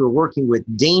 in that you're working with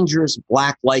dangerous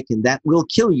black lichen that will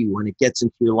kill you when it gets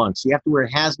into your lungs. So you have to wear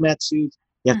hazmat suits.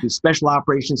 You have to do special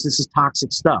operations. This is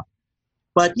toxic stuff.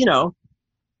 But,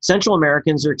 Central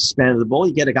Americans are expendable.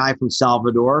 You get a guy from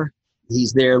Salvador.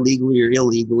 He's there legally or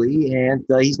illegally, and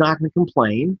he's not going to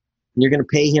complain. And you're going to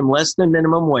pay him less than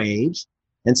minimum wage.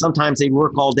 And sometimes they'd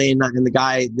work all day, and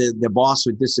the boss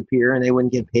would disappear, and they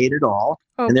wouldn't get paid at all.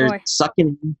 Oh, and they're boy.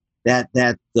 sucking that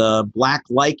black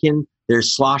lichen. They're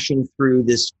sloshing through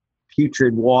this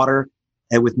putrid water,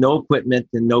 and with no equipment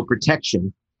and no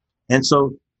protection. And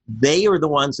so they are the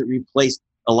ones that replaced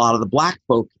a lot of the black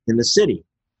folk in the city.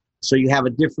 So you have a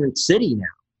different city now.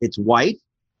 It's white.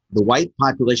 The white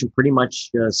population pretty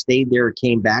much stayed there or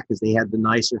came back because they had the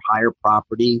nicer, higher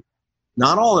property.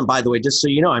 Not all of them, by the way, just so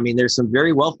you know. There's some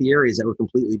very wealthy areas that were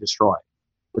completely destroyed,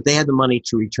 but they had the money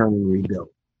to return and rebuild.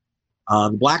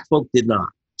 The black folk did not.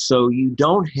 So you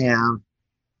don't have,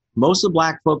 most of the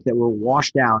black folk that were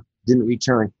washed out didn't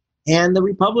return. And the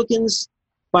Republicans,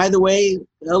 by the way,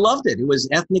 loved it. It was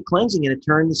ethnic cleansing, and it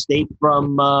turned the state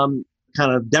from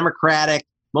kind of democratic,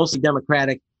 mostly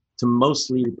democratic, to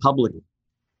mostly Republican.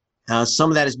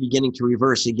 Some of that is beginning to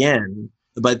reverse again.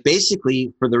 But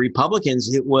basically, for the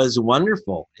Republicans, it was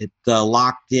wonderful. It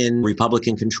locked in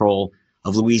Republican control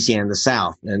of Louisiana and the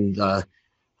South. And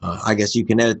I guess you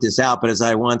can edit this out, but as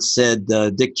I once said,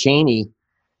 Dick Cheney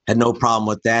had no problem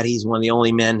with that. He's one of the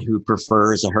only men who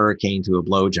prefers a hurricane to a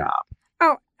blowjob.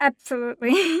 Oh,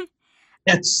 absolutely.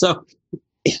 And so,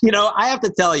 I have to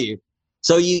tell you,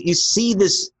 so you see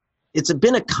this it's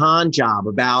been a con job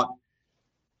about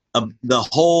the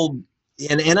whole,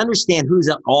 and understand who's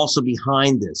also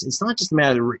behind this. It's not just a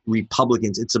matter of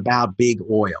Republicans. It's about big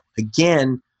oil.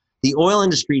 Again, the oil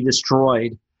industry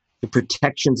destroyed the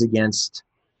protections against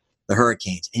the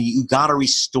hurricanes, and you got to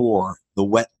restore the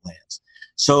wetlands.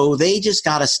 So they just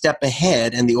got a step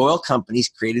ahead, and the oil companies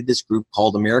created this group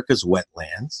called America's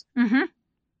Wetlands. Mm-hmm.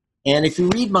 And if you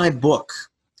read my book,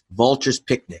 Vulture's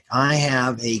Picnic, I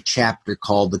have a chapter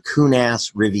called The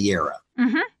Kunas Riviera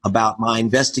about my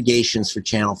investigations for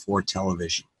Channel 4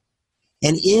 television.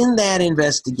 And in that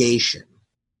investigation,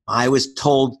 I was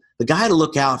told the guy to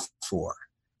look out for,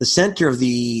 the center of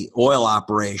the oil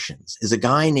operations, is a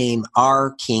guy named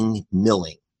R. King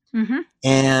Milling. Mm-hmm.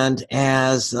 And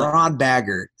as Rod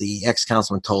Baggert, the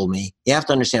ex-councilman, told me, you have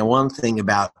to understand one thing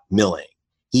about Milling.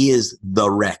 He is the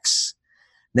Rex.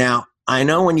 Now, I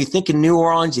know when you think of New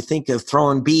Orleans, you think of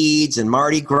throwing beads and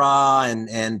Mardi Gras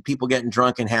and people getting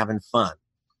drunk and having fun.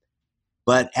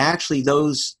 But actually,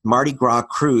 those Mardi Gras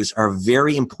crews are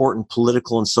very important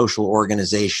political and social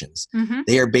organizations. Mm-hmm.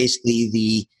 They are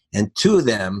basically and two of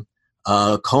them,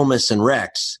 Comus and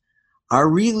Rex, are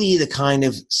really the kind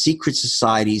of secret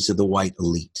societies of the white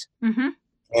elite. Mm-hmm.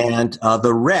 And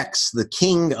the Rex, the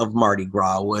king of Mardi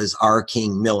Gras, was R.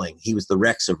 King Milling. He was the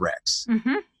Rex of Rex.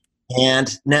 Mm-hmm.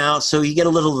 And now, so you get a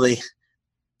little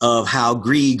of how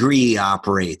Gree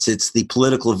operates. It's the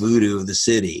political voodoo of the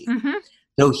city. Mm-hmm.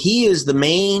 So he is the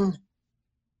main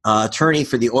attorney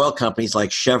for the oil companies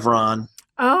like Chevron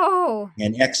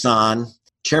and Exxon,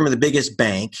 chairman of the biggest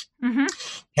bank, mm-hmm.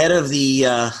 head of the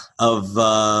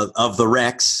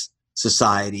Rex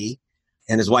Society,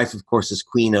 and his wife, of course, is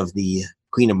Queen of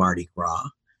Mardi Gras.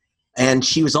 And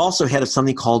she was also head of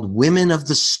something called Women of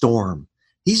the Storm.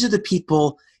 These are the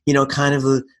people, kind of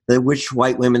the rich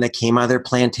white women that came out of their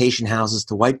plantation houses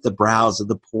to wipe the brows of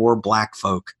the poor black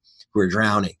folk who were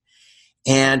drowning.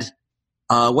 And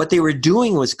what they were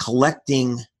doing was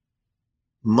collecting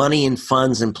money and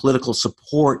funds and political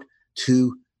support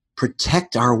to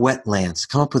protect our wetlands,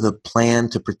 come up with a plan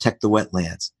to protect the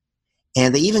wetlands.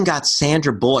 And they even got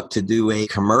Sandra Bullock to do a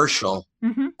commercial,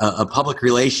 mm-hmm. a public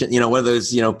relation, one of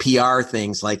those, PR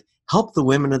things like, help the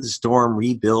women of the storm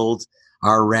rebuild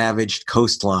our ravaged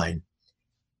coastline.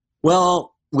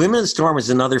 Well, Women of the Storm is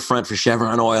another front for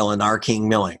Chevron Oil and R. King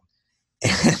Milling.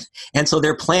 And so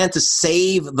their plan to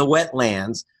save the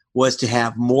wetlands was to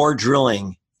have more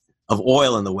drilling of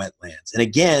oil in the wetlands. And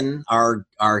again, our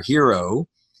hero,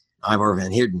 Ivor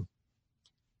Van Heerden,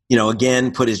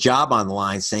 again, put his job on the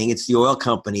line, saying it's the oil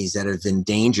companies that have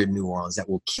endangered New Orleans, that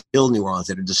will kill New Orleans,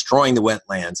 that are destroying the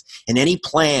wetlands. And any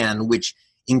plan which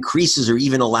increases or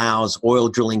even allows oil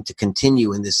drilling to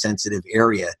continue in this sensitive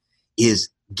area is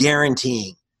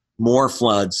guaranteeing more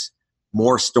floods,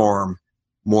 more storm,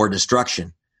 more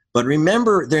destruction. But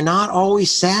remember, they're not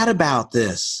always sad about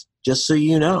this, just so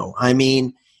you know. I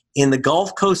mean, in the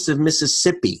Gulf Coast of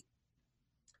Mississippi,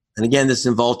 and again, this is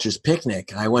in Vulture's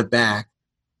Picnic, I went back,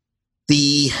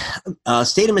 the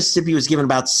state of Mississippi was given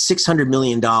about $600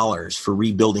 million for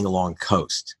rebuilding along the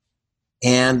coast.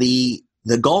 And the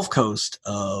Gulf Coast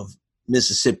of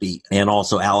Mississippi, and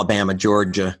also Alabama,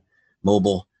 Georgia,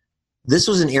 Mobile, this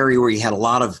was an area where you had a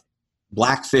lot of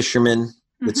black fishermen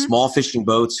with mm-hmm. small fishing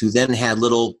boats who then had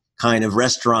little kind of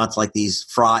restaurants like these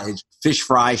fish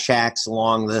fry shacks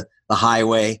along the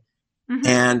highway. Mm-hmm.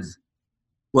 And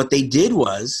what they did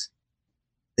was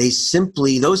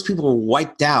those people were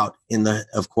wiped out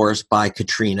of course, by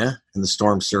Katrina and the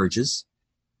storm surges.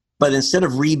 But instead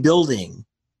of rebuilding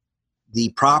the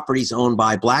properties owned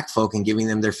by black folk and giving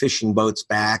them their fishing boats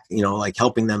back, like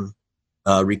helping them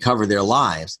recover their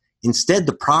lives, instead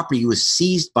the property was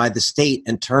seized by the state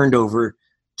and turned over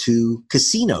to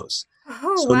casinos.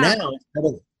 Oh, so wow. now instead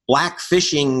of black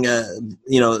fishing,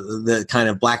 the kind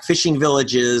of black fishing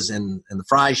villages and the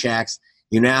fry shacks,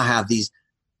 you now have these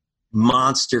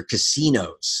monster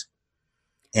casinos.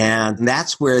 And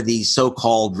that's where the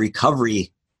so-called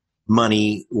recovery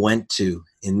money went to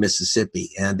in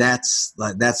Mississippi. And that's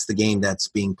the game that's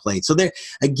being played. So there,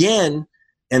 again,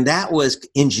 and that was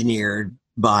engineered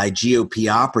by GOP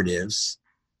operatives.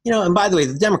 And by the way,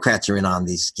 the Democrats are in on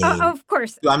these games. Of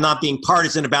course. I'm not being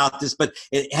partisan about this, but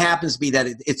it happens to be that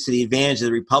it's to the advantage of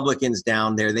the Republicans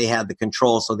down there. They had the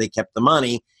control, so they kept the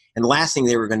money. And the last thing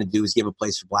they were going to do is give a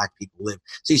place for black people to live.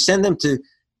 So you send them to,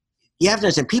 you have to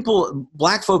understand,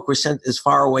 black folk were sent as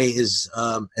far away as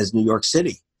New York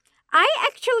City. I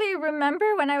actually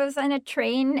remember when I was on a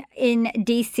train in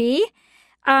D.C.,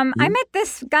 I met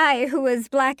this guy who was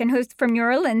black and who's from New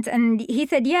Orleans, and he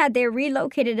said, yeah, they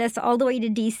relocated us all the way to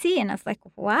D.C., and I was like,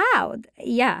 wow,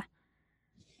 yeah.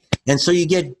 And so you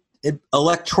get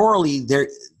electorally,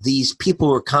 these people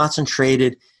who were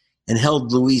concentrated and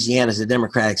held Louisiana as a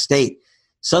Democratic state,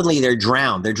 suddenly they're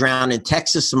drowned. They're drowned in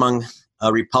Texas among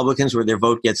Republicans where their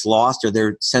vote gets lost, or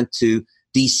they're sent to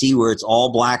D.C. where it's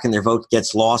all black and their vote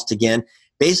gets lost again.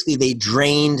 Basically, they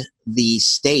drained the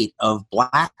state of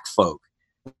black folk.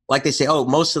 Like they say, oh,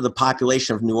 most of the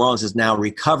population of New Orleans is now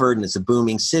recovered and it's a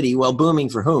booming city. Well, booming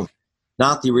for whom?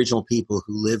 Not the original people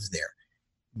who live there.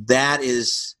 That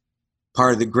is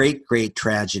part of the great, great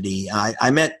tragedy.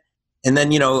 I met, and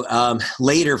then,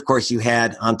 later, of course, you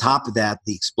had, on top of that,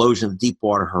 the explosion of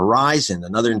Deepwater Horizon,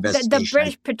 another investigation. The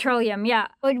British Petroleum, yeah.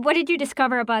 What did you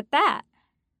discover about that?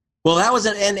 Well, that was,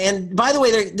 and by the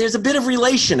way, there's a bit of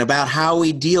relation about how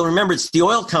we deal. Remember, it's the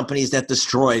oil companies that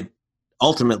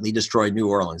ultimately destroyed New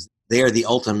Orleans. They are the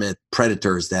ultimate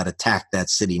predators that attacked that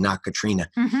city, not Katrina.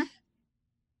 Mm-hmm.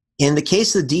 In the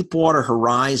case of the Deepwater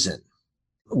Horizon,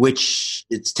 which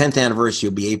its 10th anniversary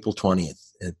will be April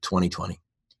 20th, 2020,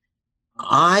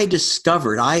 I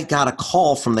got a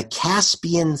call from the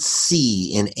Caspian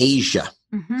Sea in Asia.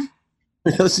 Mm-hmm.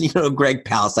 Those, Greg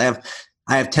Palast,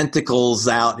 I have tentacles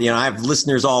out, I have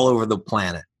listeners all over the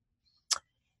planet.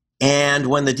 And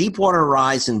when the Deepwater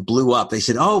Horizon blew up, they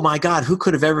said, oh my God, who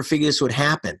could have ever figured this would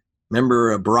happen?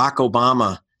 Remember Barack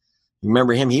Obama?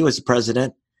 Remember him? He was the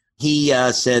president. He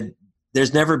said,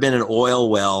 there's never been an oil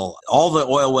well. All the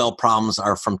oil well problems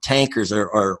are from tankers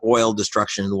or oil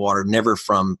destruction in the water, never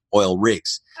from oil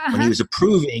rigs. Uh-huh. When he was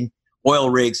approving oil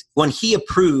rigs, when he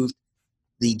approved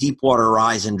the Deepwater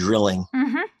Horizon drilling,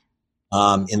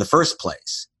 in the first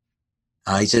place,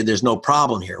 he said there's no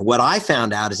problem here. What I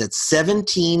found out is that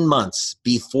 17 months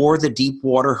before the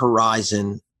Deepwater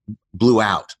Horizon blew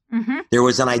out, there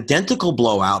was an identical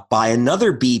blowout by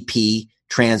another BP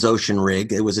Transocean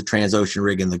rig. It was a Transocean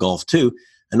rig in the Gulf too.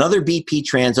 Another BP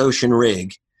Transocean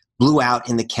rig blew out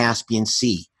in the Caspian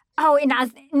Sea. Oh,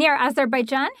 near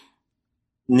Azerbaijan?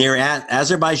 Near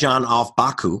Azerbaijan, off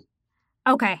Baku.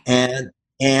 Okay. And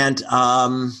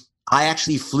I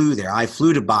actually flew there. I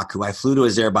flew to Baku. I flew to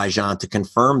Azerbaijan to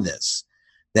confirm this.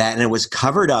 And it was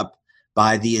covered up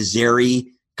by the Azeri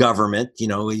government.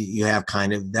 You have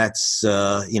kind of, that's,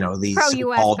 the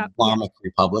so-called Islamic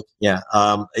Republic. Yeah.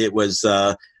 It was,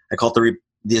 I call it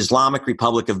the Islamic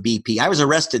Republic of BP. I was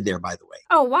arrested there, by the way.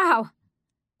 Oh, wow.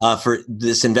 For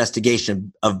this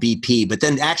investigation of BP. But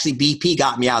then actually BP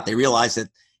got me out. They realized that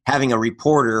having a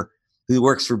reporter who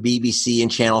works for BBC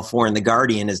and Channel 4 and The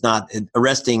Guardian is not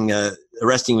arresting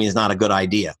me is not a good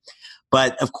idea.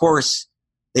 But of course,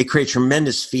 they create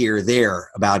tremendous fear there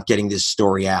about getting this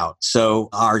story out. So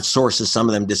our sources, some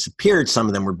of them disappeared, some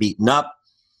of them were beaten up.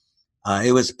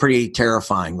 It was pretty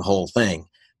terrifying, the whole thing.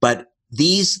 But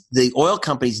the oil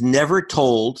companies never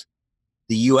told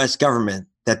the U.S. government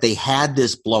that they had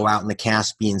this blowout in the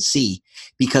Caspian Sea,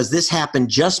 because this happened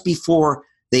just before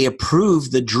they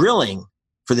approved the drilling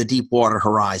for the Deepwater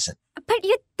Horizon. But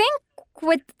you'd think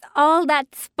with all that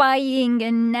spying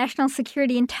and national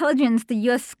security intelligence, the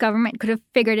U.S. government could have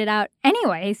figured it out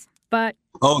anyways, but...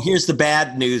 Oh, here's the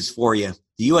bad news for you.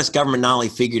 The U.S. government not only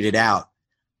figured it out,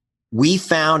 we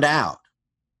found out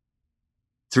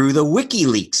through the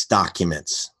WikiLeaks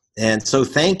documents. And so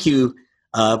thank you,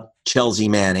 Chelsea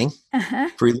Manning,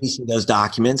 for releasing those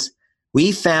documents.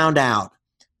 We found out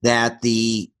that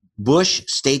the Bush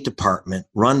State Department,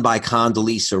 run by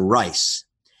Condoleezza Rice,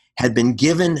 had been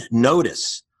given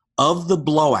notice of the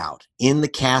blowout in the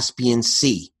Caspian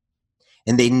Sea.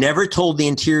 And they never told the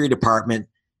Interior Department,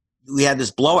 we had this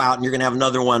blowout and you're going to have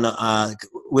another one.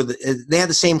 They had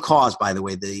the same cause, by the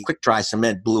way. The quick-dry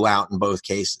cement blew out in both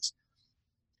cases.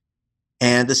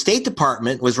 And the State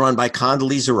Department was run by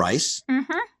Condoleezza Rice.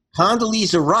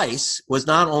 Condoleezza Rice was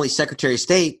not only Secretary of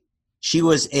State, she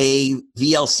was a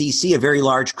VLCC, a very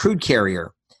large crude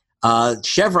carrier.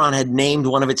 Chevron had named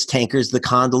one of its tankers the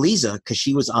Condoleezza because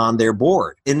she was on their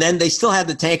board. And then they still had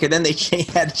the tanker. Then they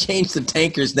had to change the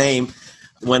tanker's name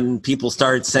when people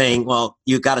started saying, well,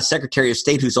 you've got a Secretary of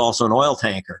State who's also an oil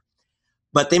tanker.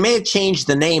 But they may have changed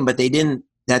the name, but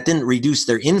that didn't reduce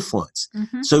their influence.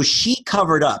 So she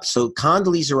covered up. So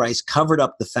Condoleezza Rice covered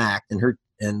up the fact, and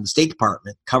the State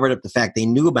Department covered up the fact they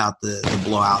knew about the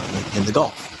blowout in the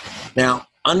Gulf. Now,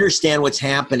 understand what's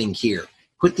happening here.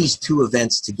 Put these two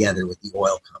events together with the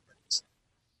oil companies.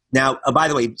 Now, by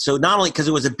the way, so not only because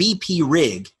it was a BP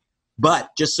rig,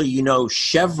 but just so you know,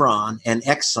 Chevron and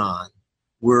Exxon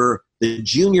were the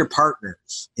junior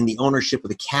partners in the ownership of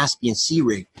the Caspian Sea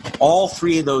rig. All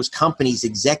three of those companies'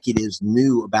 executives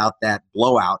knew about that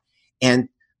blowout. And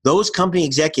those company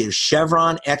executives,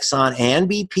 Chevron, Exxon, and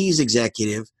BP's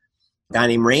executive, a guy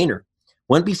named Rayner,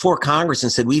 went before Congress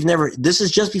and said, this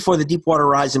is just before the Deepwater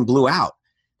Horizon blew out.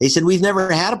 They said, we've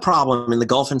never had a problem in the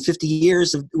Gulf in 50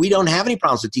 years. We don't have any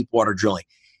problems with deep water drilling.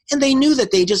 And they knew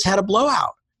that they just had a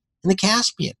blowout in the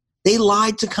Caspian. They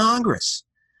lied to Congress.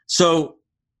 So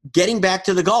getting back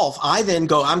to the Gulf, I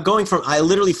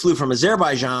literally flew from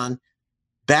Azerbaijan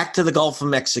back to the Gulf of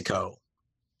Mexico.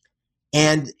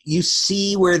 And you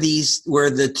see where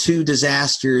the two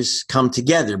disasters come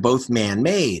together, both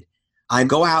man-made. I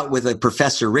go out with a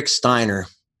professor, Rick Steiner,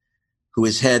 who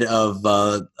is head of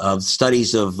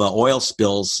studies of oil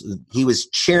spills. He was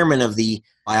chairman of the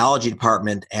biology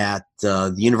department at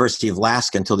the University of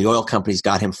Alaska until the oil companies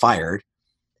got him fired.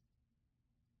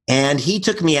 And he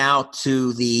took me out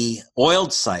to the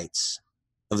oiled sites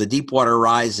of the Deepwater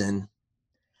Horizon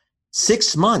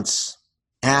 6 months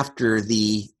after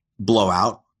the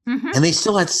blowout, and they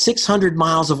still had 600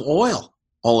 miles of oil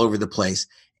all over the place.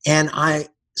 And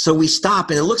so we stop,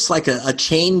 and it looks like a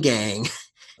chain gang.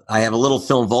 I have a little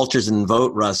film, Vultures and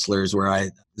Vote Rustlers,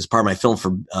 this is part of my film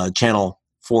for Channel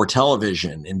 4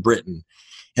 television in Britain.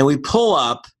 And we pull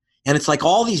up, and it's like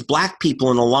all these black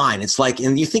people in a line. It's like,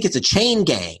 and you think it's a chain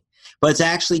gang, but it's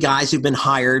actually guys who've been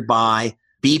hired by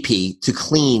BP to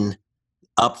clean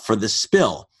up for the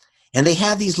spill. And they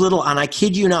had these little, and I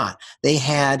kid you not, they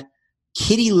had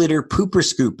kitty litter pooper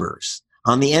scoopers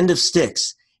on the end of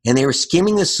sticks. And they were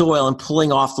skimming the soil and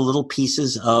pulling off the little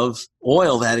pieces of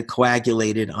oil that had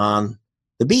coagulated on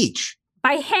the beach.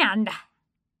 By hand.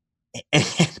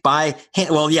 By hand.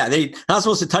 Well, yeah, they're not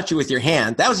supposed to touch it with your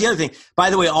hand. That was the other thing. By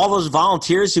the way, all those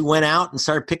volunteers who went out and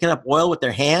started picking up oil with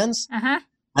their hands, I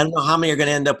don't know how many are going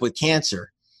to end up with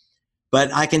cancer.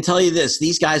 But I can tell you this,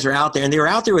 these guys are out there, and they were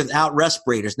out there without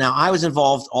respirators. Now, I was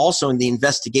involved also in the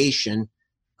investigation,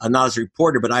 not as a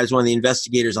reporter, but I was one of the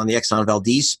investigators on the Exxon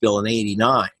Valdez spill in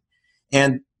 '89.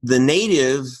 And the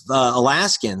native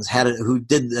Alaskans who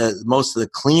did most of the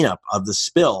cleanup of the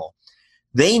spill.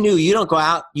 They knew you don't go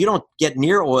out, you don't get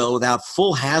near oil without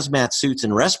full hazmat suits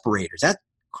and respirators. That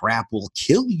crap will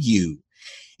kill you.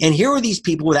 And here were these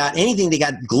people without anything. They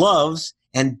got gloves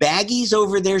and baggies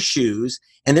over their shoes,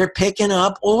 and they're picking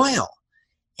up oil.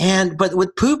 But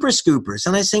with pooper scoopers.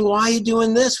 And I saying, why are you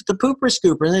doing this with the pooper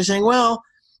scooper? And they're saying, well,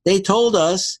 they told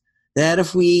us that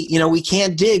if we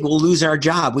can't dig, we'll lose our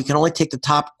job. We can only take the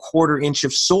top quarter inch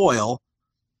of soil,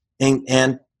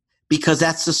 and because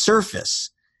that's the surface.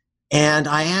 And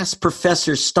I asked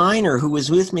Professor Steiner, who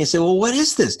was with me, I said, well, what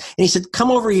is this? And he said,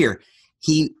 come over here.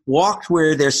 He walked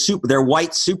where their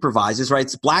white supervisors, right?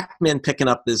 It's black men picking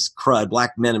up this crud,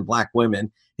 black men and black women.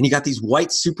 And you got these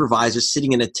white supervisors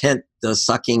sitting in a tent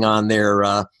sucking on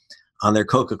their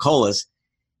Coca-Colas.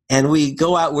 And we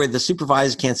go out where the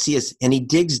supervisor can't see us, and he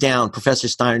digs down, Professor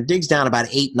Steiner digs down about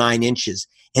 8-9 inches.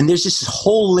 And there's just this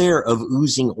whole layer of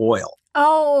oozing oil.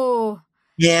 Oh.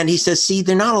 And he says, see,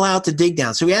 they're not allowed to dig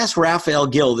down. So we asked Raphael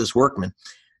Gill, this workman,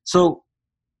 so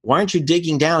why aren't you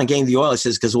digging down and getting the oil? He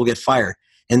says, because we'll get fired.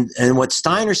 And what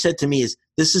Steiner said to me is,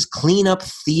 this is cleanup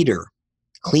theater.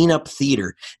 Cleanup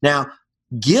theater. Now,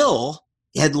 Gill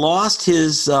had lost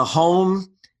his home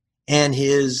and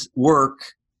his work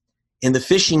in the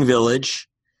fishing village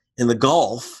in the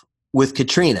Gulf with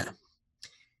Katrina.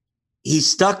 He's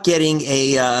stuck getting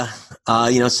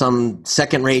some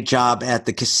second-rate job at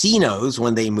the casinos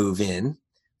when they move in,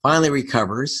 finally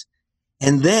recovers.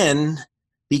 And then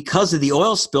because of the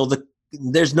oil spill,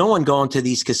 there's no one going to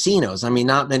these casinos. I mean,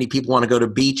 not many people want to go to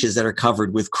beaches that are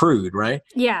covered with crude, right?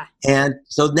 Yeah. And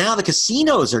so now the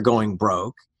casinos are going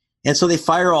broke. And so they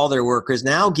fire all their workers.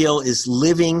 Now Gill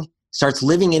starts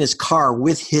living in his car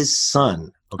with his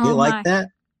son. Okay, like that?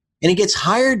 And he gets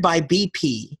hired by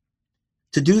BP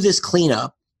to do this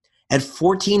cleanup at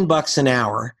 $14 an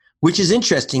hour, which is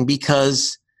interesting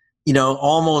because,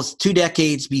 almost 2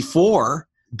 decades before,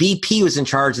 BP was in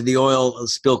charge of the oil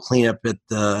spill cleanup of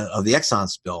the Exxon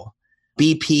spill.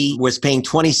 BP was paying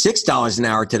 $26 an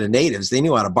hour to the natives. They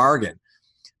knew how to bargain.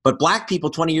 But black people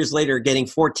 20 years later are getting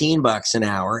 $14 an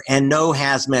hour and no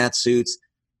hazmat suits,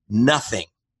 nothing.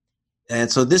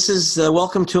 And so this is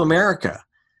welcome to America.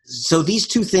 So these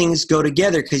two things go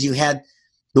together because you had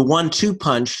the 1-2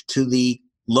 punch to the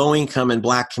low-income and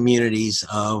black communities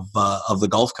of the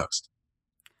Gulf Coast.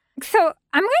 So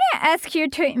I'm going to ask you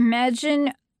to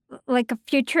imagine like a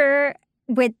future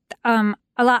with a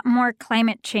lot more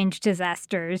climate change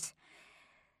disasters.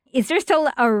 Is there still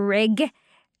a rig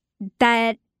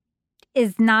that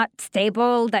is not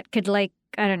stable that could, like,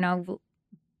 I don't know?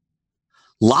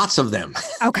 Lots of them.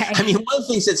 Okay. I mean, one of the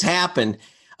things that's happened,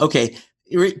 okay,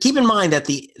 keep in mind that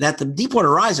the Deepwater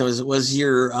Horizon was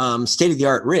your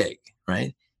state-of-the-art rig,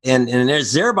 right? And in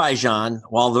Azerbaijan,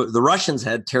 while the Russians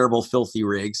had terrible, filthy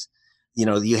rigs,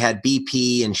 you had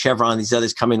BP and Chevron, these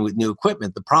others come in with new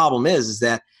equipment. The problem is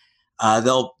that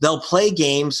they'll play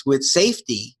games with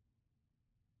safety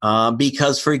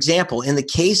because, for example, in the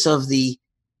case of the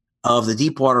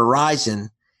Deepwater Horizon,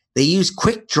 they use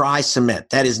quick dry cement.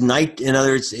 That is in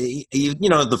other words, you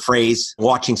know the phrase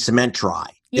watching cement dry.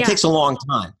 Yeah. It takes a long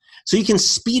time. So you can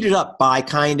speed it up by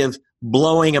kind of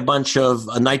blowing a bunch of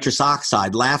nitrous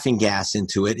oxide, laughing gas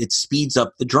into it. It speeds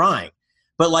up the drying.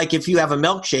 But like if you have a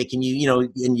milkshake and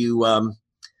you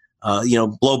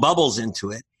blow bubbles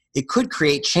into it, it could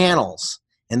create channels.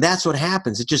 And that's what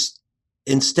happens. It just,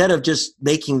 instead of just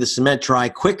making the cement dry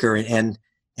quicker and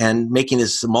making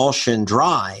this emulsion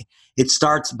dry, it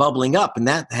starts bubbling up. And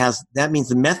that means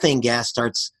the methane gas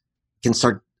can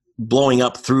start blowing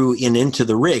up through and into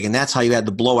the rig. And that's how you had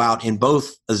the blowout in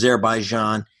both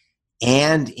Azerbaijan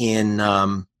and in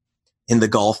the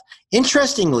Gulf.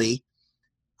 Interestingly,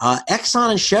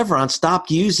 Exxon and Chevron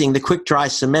stopped using the quick dry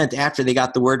cement after they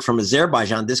got the word from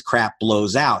Azerbaijan, this crap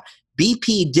blows out.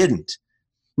 BP didn't.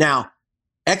 Now,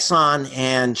 Exxon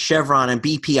and Chevron and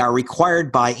BP are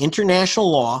required by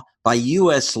international law, by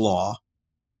U.S. law,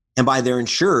 and by their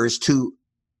insurers to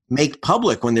make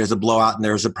public when there's a blowout and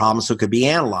there's a problem so it could be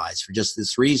analyzed for just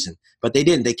this reason. But they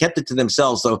didn't. They kept it to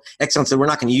themselves. So Exxon said, we're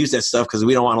not going to use that stuff because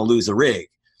we don't want to lose a rig.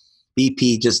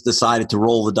 BP just decided to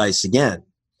roll the dice again.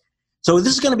 So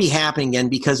this is going to be happening again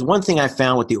because one thing I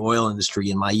found with the oil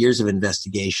industry in my years of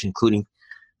investigation, including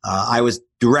I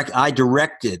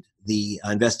directed the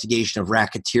investigation of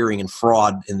racketeering and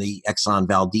fraud in the Exxon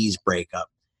Valdez breakup.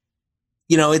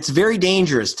 It's very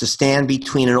dangerous to stand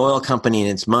between an oil company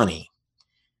and its money.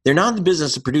 They're not in the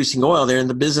business of producing oil. They're in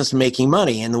the business of making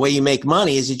money. And the way you make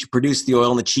money is that you produce the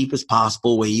oil in the cheapest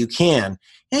possible way you can.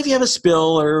 And if you have a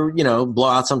spill or,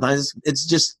 blowout, sometimes it's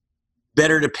just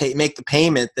better to make the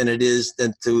payment than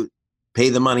to pay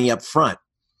the money up front.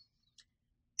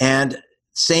 And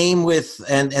same with,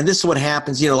 and this is what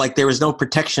happens, like there was no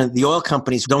protection. The oil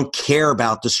companies don't care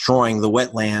about destroying the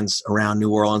wetlands around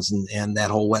New Orleans and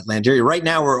that whole wetland area. Right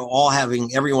now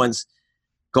everyone's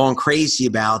going crazy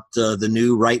about the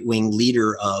new right-wing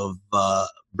leader of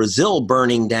Brazil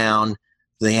burning down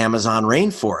the Amazon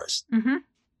rainforest. Mm-hmm.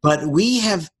 But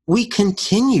we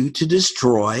continue to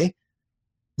destroy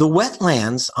the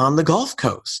wetlands on the Gulf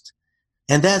Coast.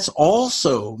 And that's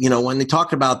also, when they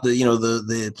talk about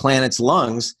the planet's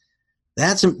lungs,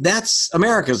 that's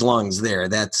America's lungs there.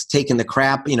 That's taking the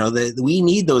crap, we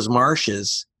need those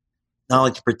marshes, not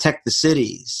only to protect the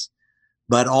cities,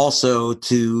 but also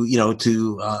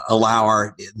to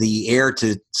allow the air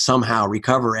to somehow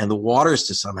recover and the waters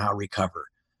to somehow recover.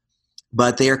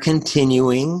 But they are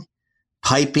continuing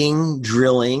piping,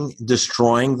 drilling,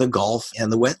 destroying the Gulf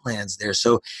and the wetlands there.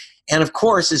 So, and of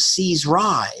course, as seas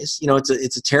rise,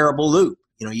 it's a terrible loop.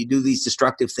 You do these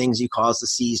destructive things, you cause the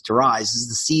seas to rise. As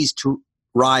the seas to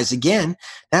rise again,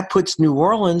 that puts New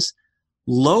Orleans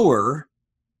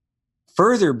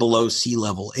further below sea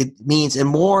level. It means, and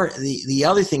more, the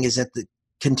other thing is that the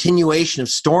continuation of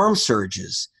storm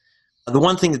surges. The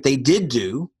one thing that they did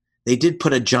do, they did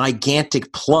put a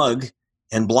gigantic plug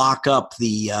and block up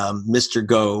the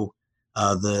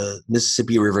the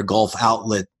Mississippi River Gulf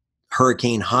Outlet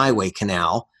Hurricane Highway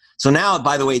Canal. So now,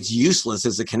 by the way, it's useless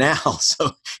as a canal.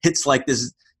 So it's like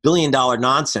this billion-dollar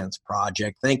nonsense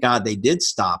project. Thank God they did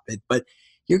stop it. But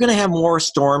you're going to have more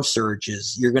storm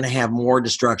surges. You're going to have more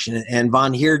destruction. And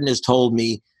Von Heerden has told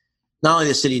me, not only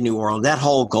the city of New Orleans, that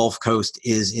whole Gulf Coast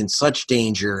is in such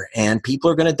danger, and people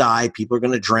are going to die. People are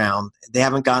going to drown. They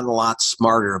haven't gotten a lot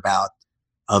smarter about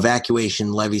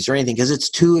evacuation levies or anything because it's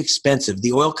too expensive.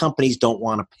 The oil companies don't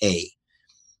want to pay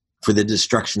for the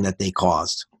destruction that they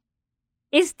caused.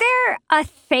 Is there a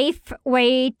safe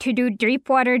way to do deep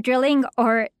water drilling,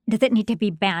 or does it need to be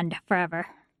banned forever?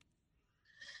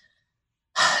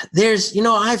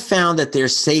 I've found that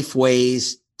there's safe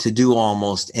ways to do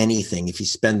almost anything if you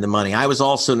spend the money. I was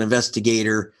also an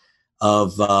investigator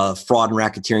of fraud and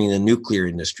racketeering in the nuclear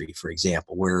industry, for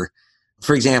example,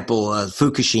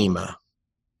 Fukushima.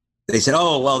 They said,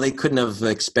 they couldn't have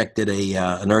expected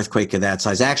an earthquake of that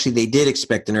size. Actually, they did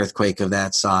expect an earthquake of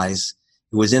that size.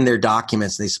 It was in their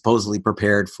documents. They supposedly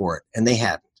prepared for it, and they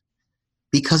hadn't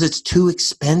because it's too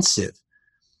expensive.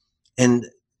 And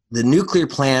the nuclear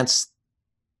plants,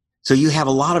 so you have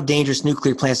a lot of dangerous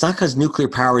nuclear plants, not because nuclear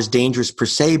power is dangerous per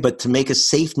se, but to make a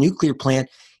safe nuclear plant,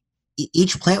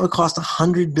 each plant would cost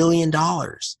 $100 billion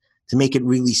to make it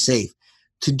really safe.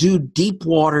 To do deep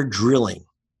water drilling,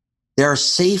 there are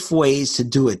safe ways to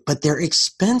do it, but they're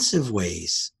expensive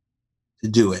ways to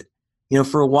do it.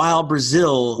 For a while,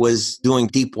 Brazil was doing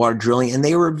deep water drilling, and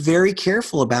they were very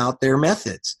careful about their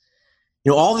methods.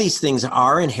 All these things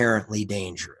are inherently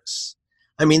dangerous.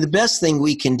 I mean, the best thing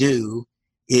we can do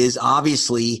is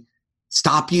obviously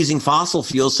stop using fossil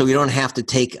fuels so we don't have to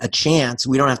take a chance.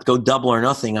 We don't have to go double or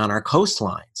nothing on our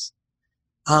coastlines.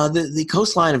 The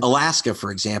coastline of Alaska,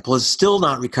 for example, is still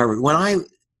not recovered. When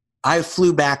I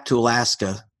flew back to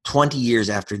Alaska 20 years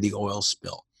after the oil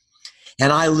spill,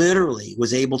 and I literally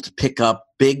was able to pick up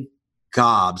big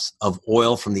gobs of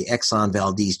oil from the Exxon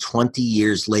Valdez 20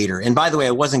 years later. And by the way,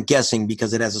 I wasn't guessing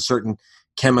because it has a certain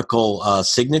chemical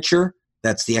signature.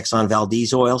 That's the Exxon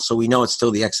Valdez oil. So we know it's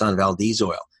still the Exxon Valdez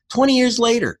oil. 20 years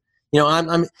later,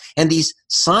 and these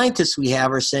scientists we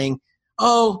have are saying,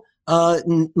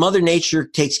 Mother Nature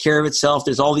takes care of itself.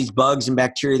 There's all these bugs and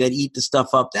bacteria that eat the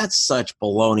stuff up. That's such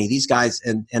baloney. These guys,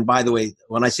 and by the way,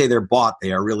 when I say they're bought,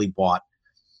 they are really bought.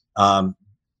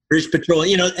 British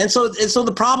Petroleum, and so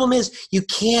the problem is you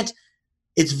can't.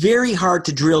 It's very hard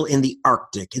to drill in the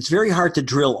Arctic. It's very hard to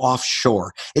drill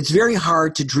offshore. It's very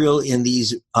hard to drill in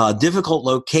these difficult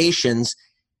locations.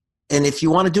 And if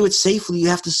you want to do it safely, you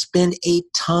have to spend a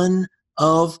ton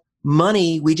of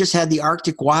money. We just had the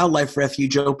Arctic Wildlife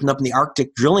Refuge opened up and the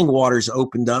Arctic drilling waters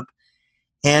opened up.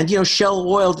 And, Shell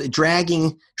Oil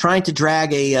trying to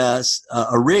drag a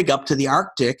rig up to the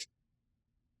Arctic.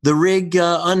 The rig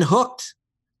unhooked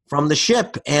from the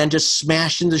ship and just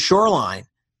smashed into the shoreline.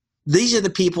 These are the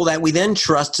people that we then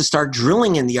trust to start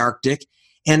drilling in the Arctic.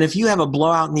 And if you have a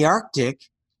blowout in the Arctic,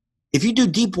 if you do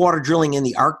deep water drilling in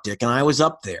the Arctic, and I was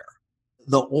up there,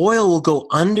 the oil will go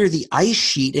under the ice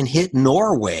sheet and hit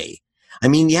Norway. I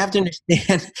mean, you have to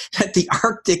understand that the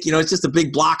Arctic, it's just a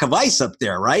big block of ice up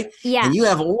there, right? Yeah. And you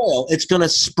have oil, it's going to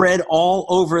spread all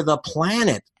over the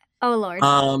planet. Oh, Lord.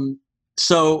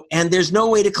 And there's no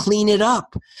way to clean it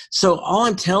up. So all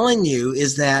I'm telling you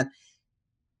is that,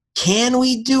 can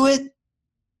we do it?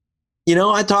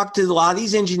 I talked to a lot of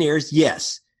these engineers.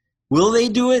 Yes. Will they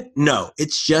do it? No.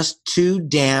 It's just too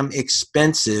damn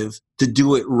expensive to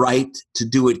do it right, to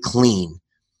do it clean.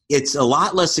 It's a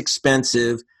lot less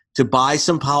expensive to buy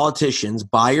some politicians,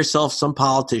 buy yourself some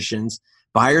politicians,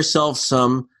 buy yourself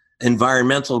some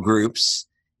environmental groups,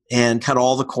 and cut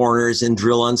all the corners and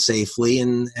drill unsafely,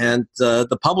 and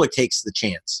the public takes the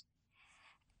chance.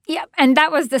 Yeah, and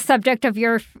that was the subject of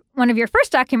one of your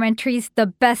first documentaries, The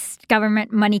Best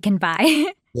Government Money Can Buy.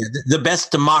 Yeah, the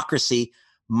best democracy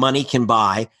money can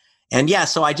buy. And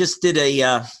so I just did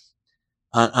an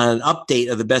update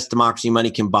of The Best Democracy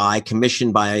Money Can Buy,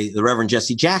 commissioned by the Reverend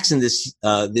Jesse Jackson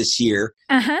this year,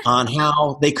 on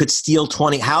how they could steal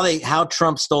how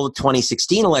Trump stole the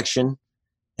 2016 election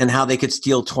and how they could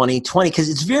steal 2020, because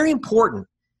it's very important.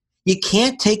 You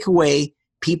can't take away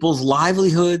people's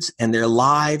livelihoods and their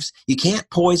lives. You can't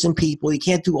poison people. You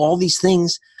can't do all these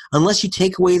things unless you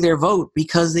take away their vote,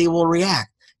 because they will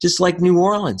react, just like New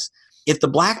Orleans. If the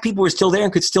black people were still there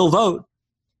and could still vote,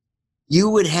 you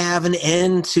would have an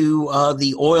end to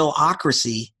the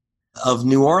oilocracy of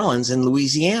New Orleans and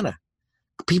Louisiana.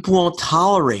 People won't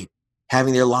tolerate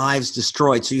having their lives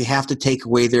destroyed, so you have to take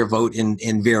away their vote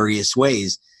in various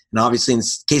ways. And obviously, in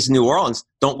the case of New Orleans,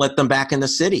 don't let them back in the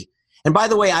city. And by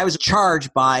the way, I was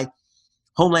charged by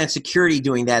Homeland Security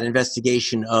doing that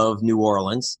investigation of New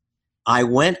Orleans. I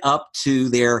went up to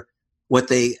what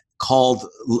they called,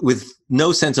 with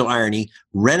no sense of irony,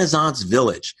 Renaissance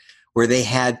Village, where they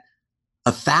had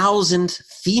 1,000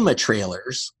 FEMA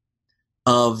trailers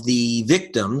of the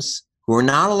victims who were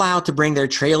not allowed to bring their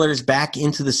trailers back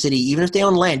into the city, even if they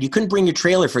own land. You couldn't bring your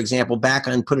trailer, for example, back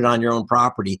and put it on your own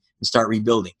property and start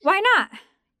rebuilding. Why not?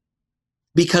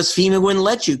 Because FEMA wouldn't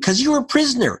let you, because you were a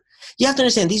prisoner. You have to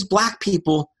understand, these black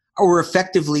people were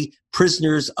effectively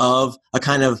prisoners of a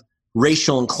kind of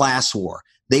racial and class war.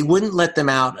 They wouldn't let them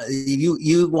out.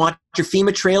 You want your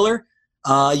FEMA trailer,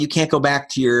 you can't go back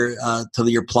to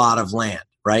your plot of land,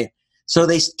 right? So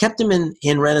they kept them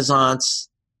in Renaissance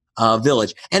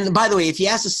Village. And by the way, if you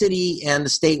ask the city and the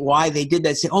state why they did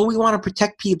that, say, we want to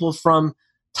protect people from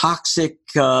toxic,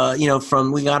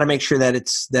 we got to make sure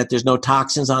that there's no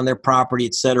toxins on their property,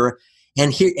 et cetera.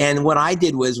 And what I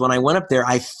did was, when I went up there,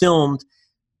 I filmed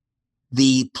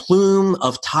the plume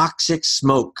of toxic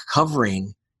smoke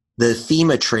covering the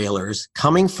FEMA trailers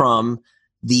coming from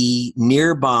the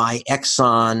nearby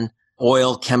Exxon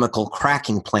oil chemical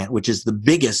cracking plant, which is the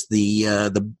biggest,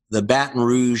 the Baton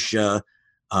Rouge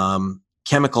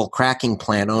chemical cracking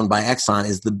plant owned by Exxon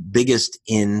is the biggest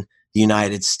in the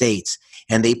United States.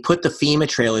 And they put the FEMA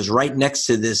trailers right next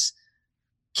to this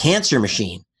cancer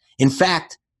machine. In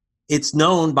fact, it's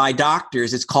known by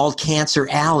doctors, it's called Cancer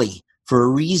Alley for a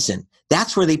reason.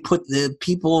 That's where they put the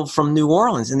people from New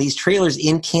Orleans in these trailers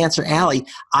in Cancer Alley.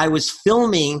 I was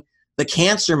filming the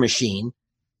cancer machine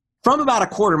from about a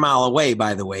quarter mile away,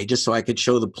 by the way, just so I could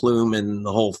show the plume and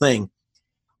the whole thing.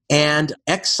 And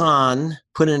Exxon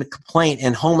put in a complaint,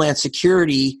 and Homeland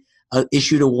Security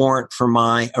issued a warrant for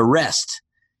my arrest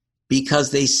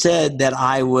because they said that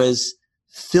I was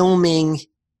filming,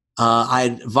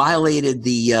 I violated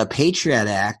the Patriot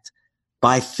Act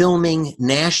by filming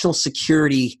national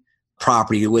security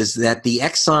property. It was that the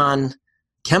Exxon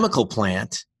chemical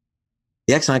plant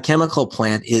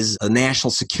is a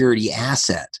national security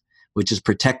asset, which is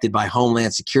protected by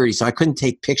Homeland Security. So I couldn't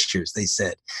take pictures, they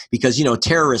said, because, you know,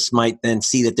 terrorists might then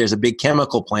see that there's a big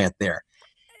chemical plant there.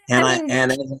 And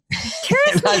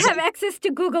terrorists will have access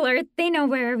to Google Earth. They know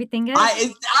where everything is.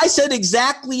 I said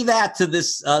exactly that to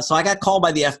this. So I got called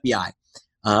by the FBI.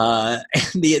 And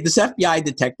this FBI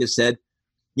detective said,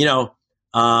 you know,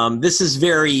 this is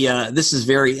very,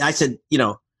 I said, you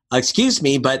know, excuse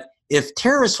me, but if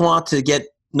terrorists want to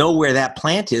know where that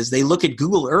plant is, they look at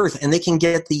Google Earth and they can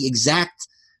get the exact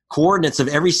coordinates of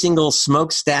every single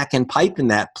smokestack and pipe in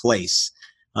that place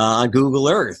on Google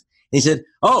Earth. And he said,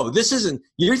 oh,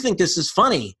 you think this is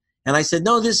funny? And I said,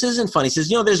 no, this isn't funny. He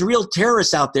says, you know, there's real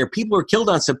terrorists out there. People were killed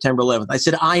on September 11th. I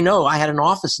said, I know. I had an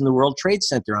office in the World Trade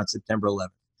Center on September 11th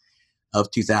of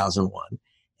 2001.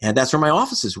 And that's where my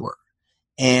offices were.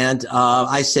 And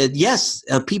I said, yes,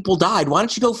 people died. Why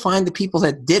don't you go find the people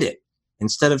that did it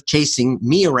instead of chasing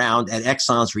me around at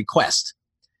Exxon's request?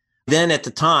 Then at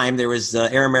the time, there was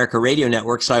the Air America Radio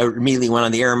Network, so I immediately went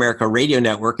on the Air America Radio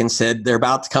Network and said, they're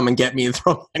about to come and get me and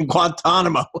throw me in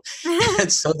Guantanamo.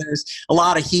 And so there's a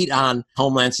lot of heat on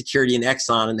Homeland Security and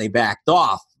Exxon, and they backed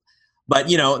off. But,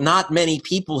 you know, not many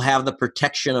people have the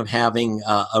protection of having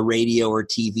a radio or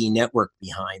TV network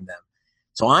behind them.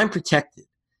 So I'm protected.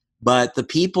 But the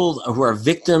people who are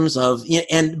victims of,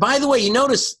 and by the way, you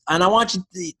notice, and I want you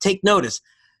to take notice,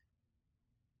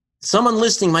 someone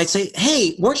listening might say,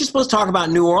 hey, weren't you supposed to talk about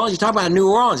New Orleans? You talk about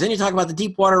New Orleans, then you talk about the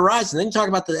Deepwater Horizon, then you talk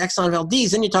about the Exxon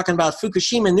Valdez, then you're talking about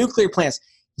Fukushima nuclear plants.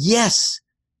 Yes,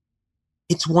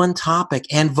 it's one topic.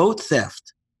 And vote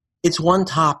theft, it's one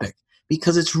topic.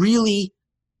 Because it's really,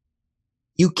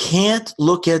 you can't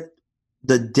look at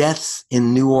the deaths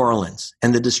in New Orleans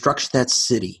and the destruction of that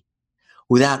city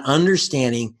without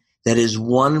understanding that is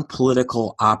one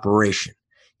political operation.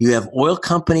 You have oil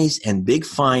companies and big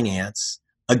finance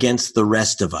against the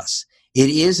rest of us. It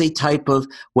is a type of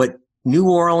what New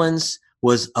Orleans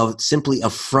was simply a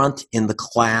front in the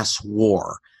class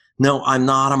war. No, I'm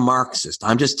not a Marxist.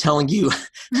 I'm just telling you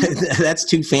that's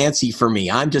too fancy for me.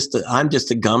 I'm just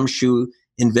a gumshoe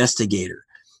investigator.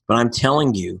 But I'm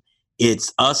telling you,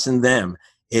 it's us and them.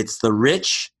 It's the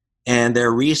rich and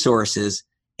their resources,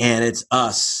 and it's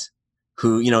us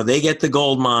who, you know, they get the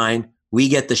gold mine, we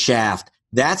get the shaft.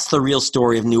 That's the real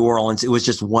story of New Orleans. It was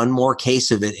just one more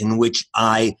case of it in which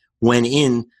I went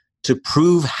in to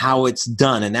prove how it's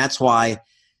done. And that's why,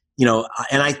 you know,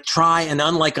 and I try, and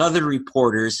unlike other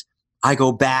reporters, I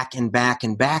go back and back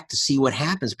and back to see what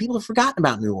happens. People have forgotten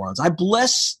about New Orleans. I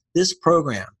bless this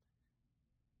program.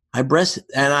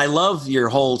 And I love your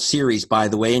whole series, by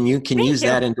the way, and you can use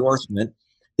that endorsement.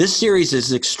 This series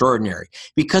is extraordinary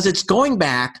because it's going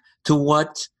back to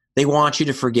what they want you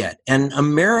to forget. And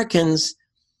Americans,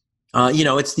 you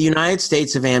know, it's the United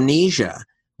States of amnesia.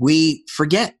 We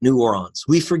forget New Orleans.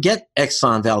 We forget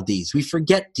Exxon Valdez. We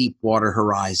forget Deepwater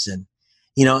Horizon.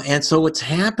 You know, and so what's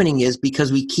happening is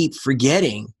because we keep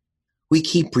forgetting, we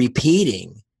keep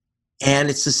repeating, and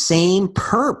it's the same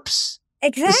perps.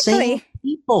 Exactly. The same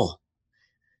people.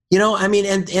 You know, I mean,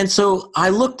 and so I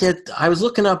was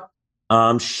looking up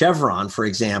Chevron, for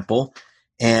example,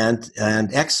 and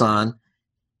Exxon.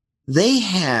 They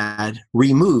had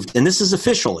removed, and this is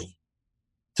officially,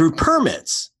 through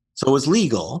permits, so it was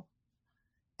legal,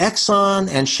 Exxon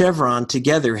and Chevron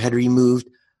together had removed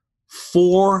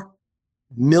 4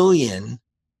 million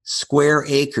square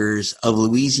acres of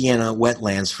Louisiana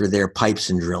wetlands for their pipes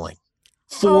and drilling.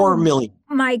 4 million.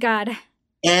 My God.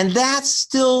 And that's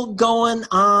still going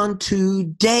on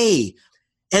today.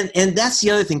 And that's the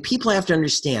other thing. People have to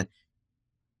understand.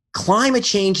 Climate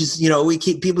change is, you know,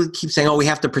 people keep saying, oh, we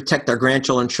have to protect our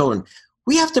grandchildren and children.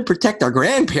 We have to protect our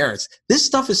grandparents. This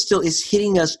stuff is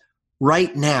hitting us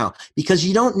right now because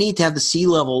you don't need to have the sea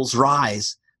levels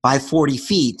rise by 40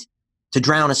 feet to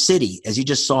drown a city, as you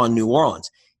just saw in New Orleans.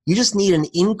 You just need an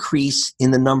increase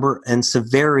in the number and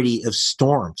severity of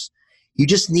storms. You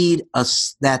just need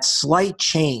that slight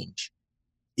change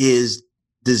is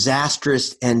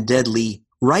disastrous and deadly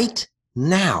right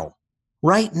now.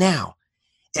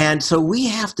 And so we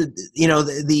have to, you know,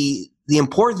 the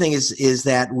important thing is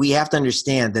that we have to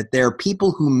understand that there are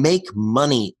people who make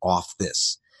money off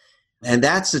this. And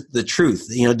that's the truth.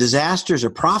 You know, disasters are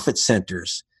profit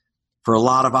centers. for a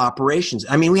lot of operations.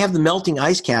 I mean, we have the melting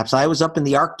ice caps. I was up in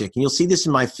the Arctic, and you'll see this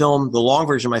in my film, the long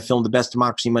version of my film, The Best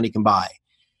Democracy Money Can Buy,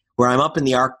 where I'm up in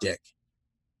the Arctic,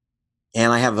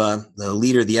 and I have the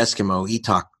leader of the Eskimo,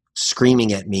 Etok,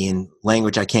 screaming at me in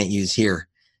language I can't use here,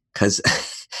 because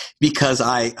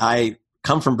I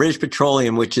come from British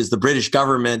Petroleum, which is the British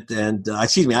government, and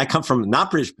I come from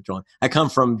not British Petroleum. I come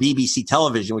from BBC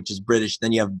Television, which is British.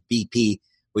 Then you have BP,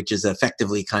 which is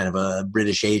effectively kind of a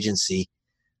British agency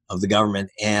of the government.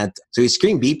 And so he's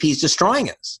screaming, BP is destroying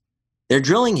us. They're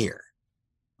drilling here.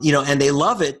 And they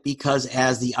love it because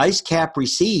as the ice cap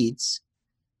recedes,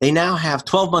 they now have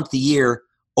 12 months a year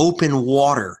open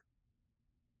water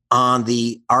on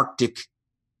the Arctic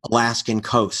Alaskan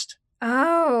coast.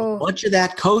 Oh. A bunch of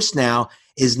that coast now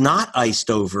is not iced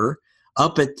over.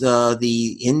 Up at the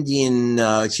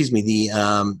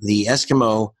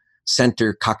Eskimo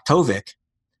Center, Kaktovik,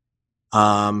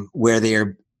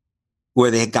 where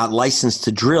they got licensed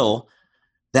to drill,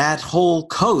 that whole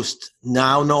coast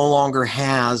now no longer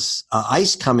has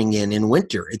ice coming in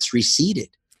winter. It's receded.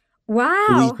 Wow.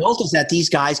 The result is that these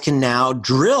guys can now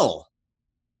drill.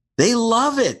 They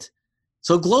love it.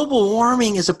 So global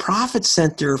warming is a profit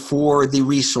center for the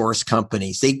resource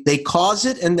companies. They cause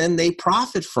it and then they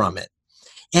profit from it.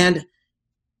 And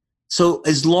so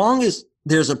as long as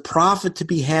there's a profit to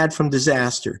be had from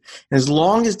disaster, as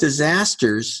long as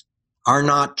disasters are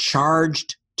not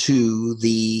charged to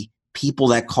the people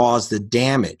that cause the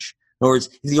damage. In other words,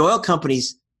 if the oil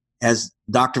companies, as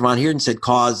Dr. Von Heerden said,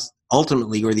 cause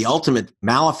ultimately, or the ultimate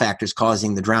malefactors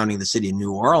causing the drowning of the city of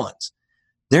New Orleans,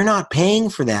 they're not paying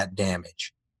for that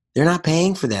damage. They're not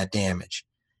paying for that damage.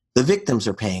 The victims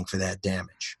are paying for that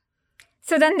damage.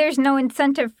 So then there's no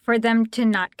incentive for them to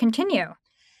not continue.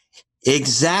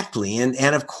 Exactly.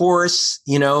 And of course,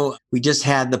 we just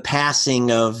had the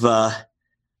passing of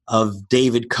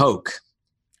David Koch.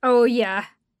 Oh, yeah.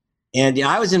 And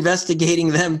I was investigating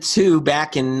them too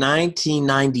back in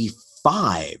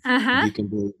 1995, if you can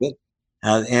believe it.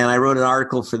 And I wrote an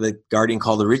article for The Guardian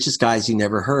called The Richest Guys You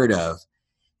Never Heard Of.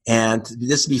 And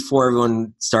this is before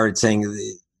everyone started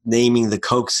naming the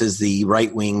Kochs as the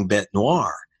right-wing bête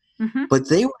noire. Mm-hmm. But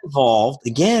they were involved,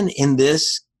 again, in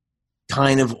this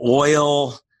kind of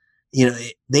oil,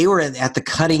 they were at the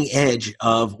cutting edge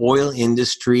of oil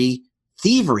industry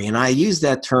thievery. And I use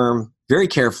that term very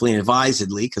carefully and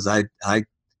advisedly because I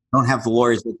don't have the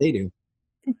lawyers that they do.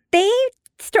 They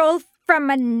stole from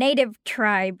a native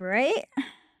tribe, right?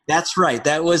 That's right.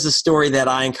 That was a story that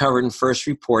I uncovered in First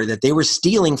Report, that they were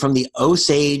stealing from the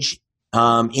Osage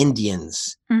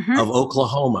Indians of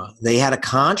Oklahoma. They had a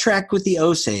contract with the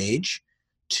Osage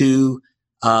to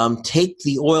take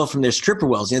the oil from their stripper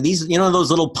wells. These, those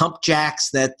little pump jacks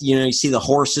that, you see the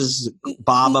horses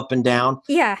bob up and down.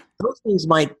 Yeah. Those things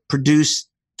might produce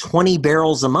 20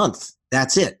 barrels a month.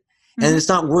 That's it. And it's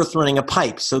not worth running a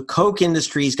pipe. So Koch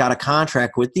Industries got a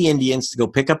contract with the Indians to go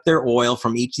pick up their oil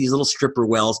from each of these little stripper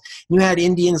wells. You had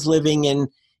Indians living in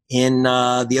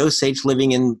the Osage,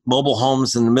 living in mobile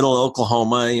homes in the middle of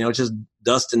Oklahoma, just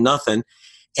dust and nothing.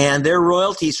 And their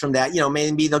royalties from that,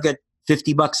 maybe they'll get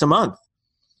 $50 a month.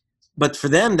 But for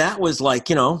them, that was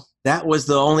that was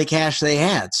the only cash they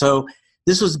had. So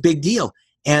this was a big deal.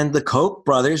 And the Koch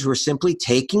brothers were simply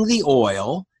taking the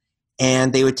oil,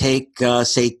 and they would take,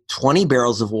 say, 20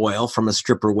 barrels of oil from a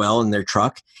stripper well in their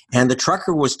truck. And the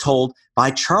trucker was told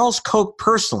by Charles Koch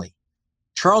personally,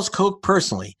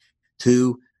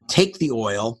 to take the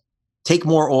oil, take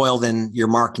more oil than you're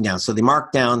marking down. So they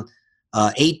marked down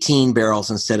 18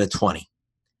 barrels instead of 20.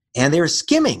 And they were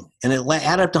skimming, and it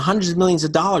added up to hundreds of millions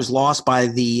of dollars lost by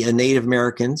the Native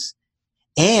Americans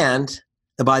and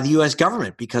by the U.S.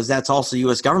 government, because that's also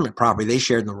U.S. government property. They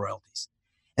shared in the royalties.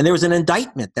 And there was an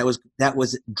indictment that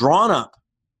was drawn up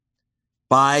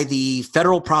by the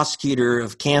federal prosecutor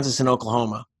of Kansas and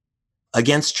Oklahoma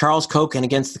against Charles Koch and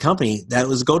against the company that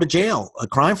was go to jail, a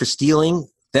crime for stealing,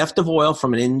 theft of oil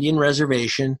from an Indian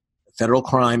reservation, federal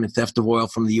crime, and theft of oil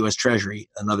from the U.S. Treasury,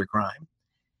 another crime.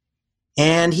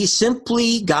 And he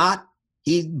simply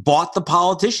he bought the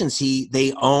politicians.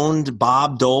 They owned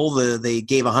Bob Dole. They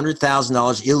gave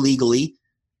 $100,000 illegally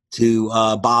to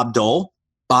Bob Dole.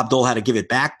 Bob Dole had to give it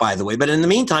back, by the way. But in the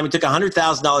meantime, he took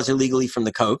 $100,000 illegally from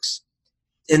the Kochs.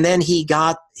 And then he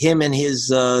got him and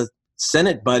his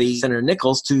Senate buddy, Senator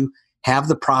Nichols, to have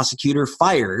the prosecutor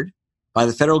fired by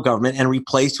the federal government and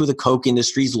replaced with a Koch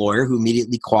Industries lawyer who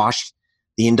immediately quashed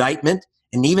the indictment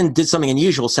and even did something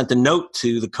unusual, sent a note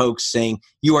to the Kochs saying,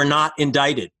 "You are not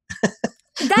indicted."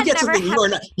 That never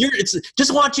happened.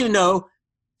 Just want you to know,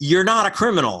 you're not a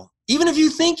criminal. Even if you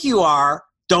think you are,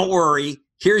 don't worry.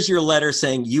 Here's your letter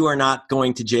saying you are not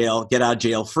going to jail, get out of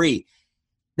jail free.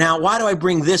 Now, why do I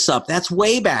bring this up? That's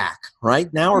way back,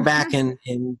 right? Now we're back in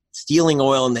stealing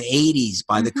oil in the 80s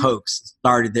by the Kochs.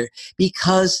 Started there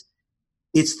because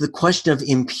it's the question of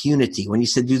impunity. When you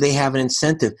said, do they have an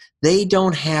incentive? They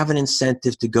don't have an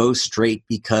incentive to go straight,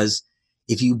 because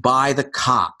if you buy the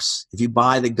cops, if you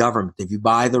buy the government, if you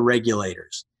buy the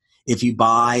regulators, if you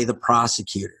buy the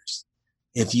prosecutors,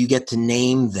 if you get to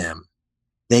name them,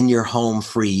 then you're home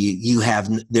free.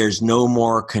 There's no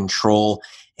more control.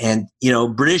 And,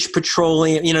 British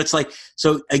Petroleum, it's like,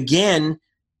 so again,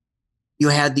 you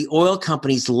had the oil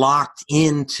companies locked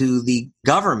into the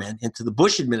government, into the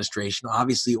Bush administration.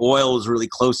 Obviously, oil was really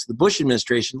close to the Bush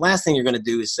administration. Last thing you're going to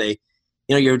do is say,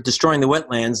 you're destroying the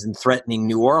wetlands and threatening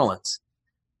New Orleans.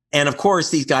 And of course,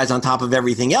 these guys, on top of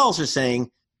everything else, are saying,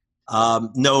 are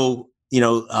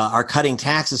cutting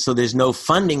taxes, so there's no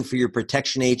funding for your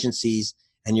protection agencies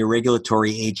and your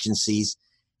regulatory agencies.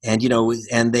 And,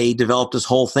 and they developed this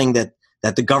whole thing that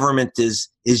the government is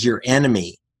your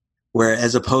enemy, where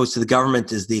as opposed to the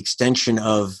government is the extension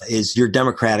is your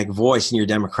democratic voice and your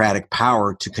democratic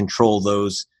power to control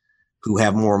those who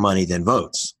have more money than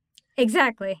votes.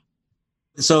 Exactly.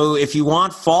 So if you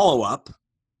want follow-up,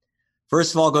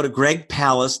 first of all, go to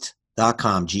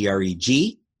gregpalast.com,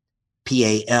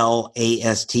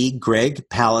 GregPalast,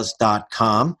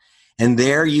 gregpalast.com. And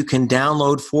there you can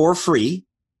download for free.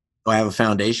 I have a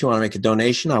foundation. Want to make a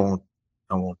donation? I won't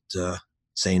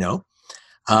say no.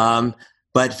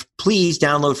 But please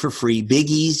download for free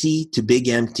Big Easy to Big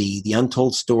Empty, The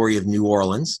Untold Story of New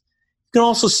Orleans. You can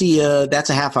also see that's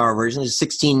a half-hour version. There's a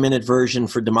 16-minute version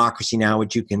for Democracy Now!,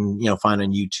 which you can find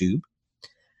on YouTube.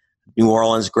 New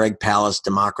Orleans, Greg Palast,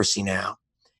 Democracy Now!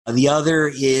 The other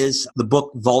is the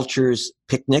book Vulture's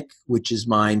Picnic, which is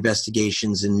my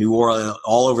investigations in New Orleans,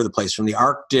 all over the place, from the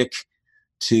Arctic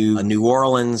to New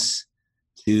Orleans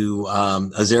to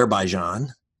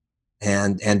Azerbaijan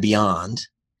and beyond.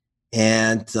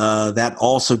 And that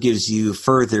also gives you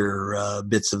further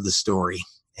bits of the story.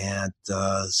 And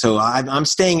so I'm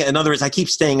staying, in other words, I keep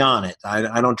staying on it.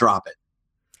 I don't drop it.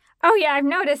 Oh, yeah, I've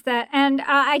noticed that. And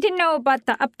I didn't know about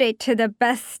the update to the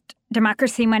best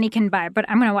democracy money can buy, but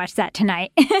I'm going to watch that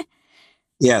tonight.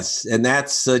 Yes, and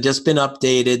that's just been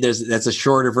updated. That's a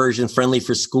shorter version, friendly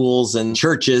for schools and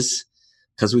churches,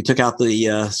 because we took out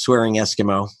the swearing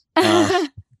Eskimo.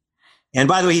 And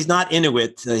by the way, he's not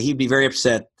Inuit. He'd be very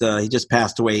upset. He just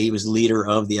passed away. He was the leader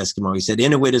of the Eskimo. He said,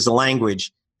 Inuit is a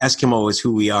language. Eskimo is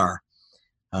who we are.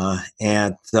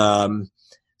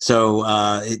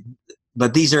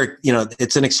 But these are,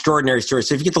 it's an extraordinary story.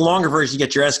 So if you get the longer version, you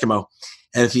get your Eskimo.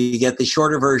 And if you get the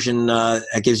shorter version,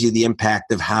 it gives you the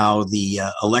impact of how the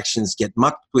elections get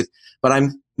mucked with. But I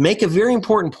make a very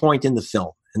important point in the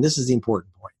film, and this is the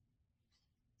important point,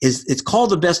 is it's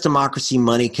called The Best Democracy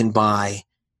Money Can Buy.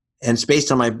 And it's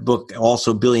based on my book,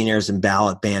 also Billionaires and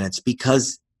Ballot Bandits,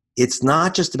 because it's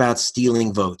not just about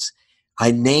stealing votes.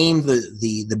 I name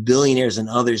the billionaires and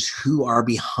others who are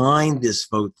behind this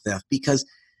vote theft, because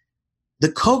the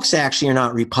Kochs actually are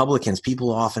not Republicans.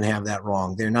 People often have that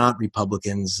wrong. They're not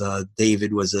Republicans.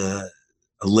 David was a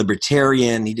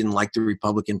libertarian. He didn't like the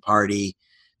Republican Party.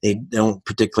 They don't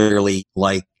particularly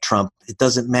like Trump. It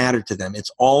doesn't matter to them.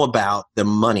 It's all about the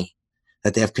money,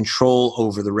 that they have control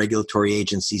over the regulatory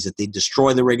agencies, that they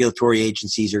destroy the regulatory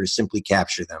agencies or simply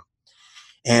capture them.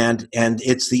 And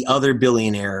it's the other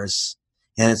billionaires,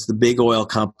 and it's the big oil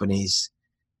companies,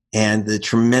 and the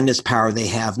tremendous power they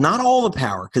have. Not all the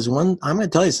power, because I'm going to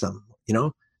tell you something,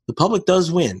 the public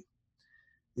does win.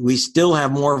 We still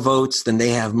have more votes than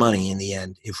they have money in the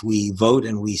end, if we vote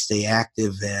and we stay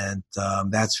active, and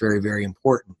that's very, very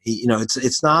important.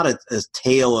 It's not a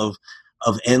tale of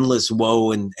endless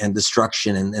woe and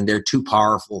destruction, and they're too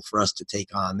powerful for us to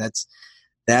take on. That's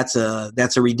a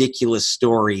ridiculous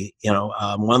story.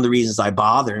 One of the reasons I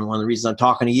bother, and one of the reasons I'm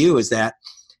talking to you, is that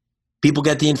people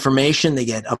get the information, they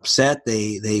get upset,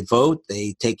 they vote,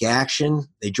 they take action,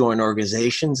 they join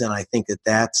organizations, and I think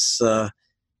that's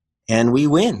and we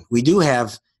win. We did win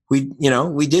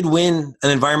an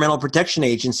environmental protection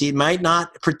agency. It might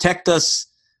not protect us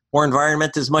or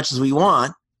environment as much as we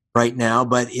want right now,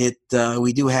 but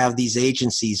we do have these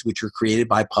agencies which were created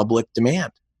by public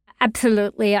demand.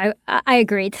 Absolutely. I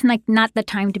agree. It's not the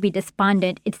time to be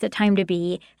despondent. It's the time to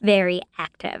be very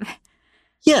active.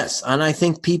 Yes, and I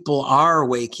think people are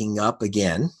waking up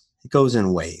again. It goes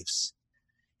in waves.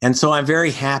 And so I'm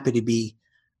very happy to be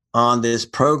on this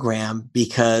program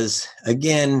because,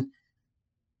 again,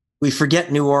 we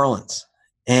forget New Orleans.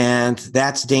 And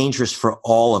that's dangerous for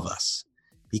all of us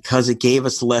because it gave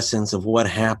us lessons of what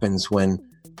happens when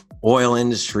oil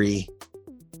industry,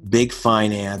 big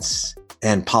finance,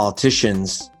 and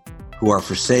politicians who are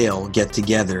for sale get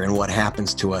together and what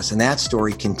happens to us. And that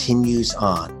story continues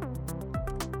on.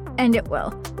 And it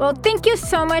will. Well, thank you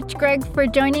so much, Greg, for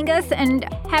joining us, and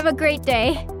have a great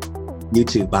day. You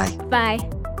too. Bye. Bye.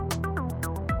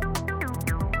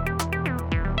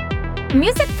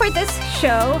 Music for this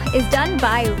show is done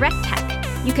by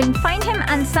Rectech. You can find him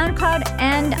on SoundCloud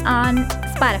and on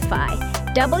Spotify.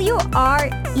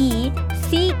 WRECKTECH.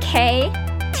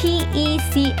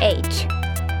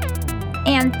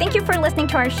 And thank you for listening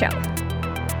to our show.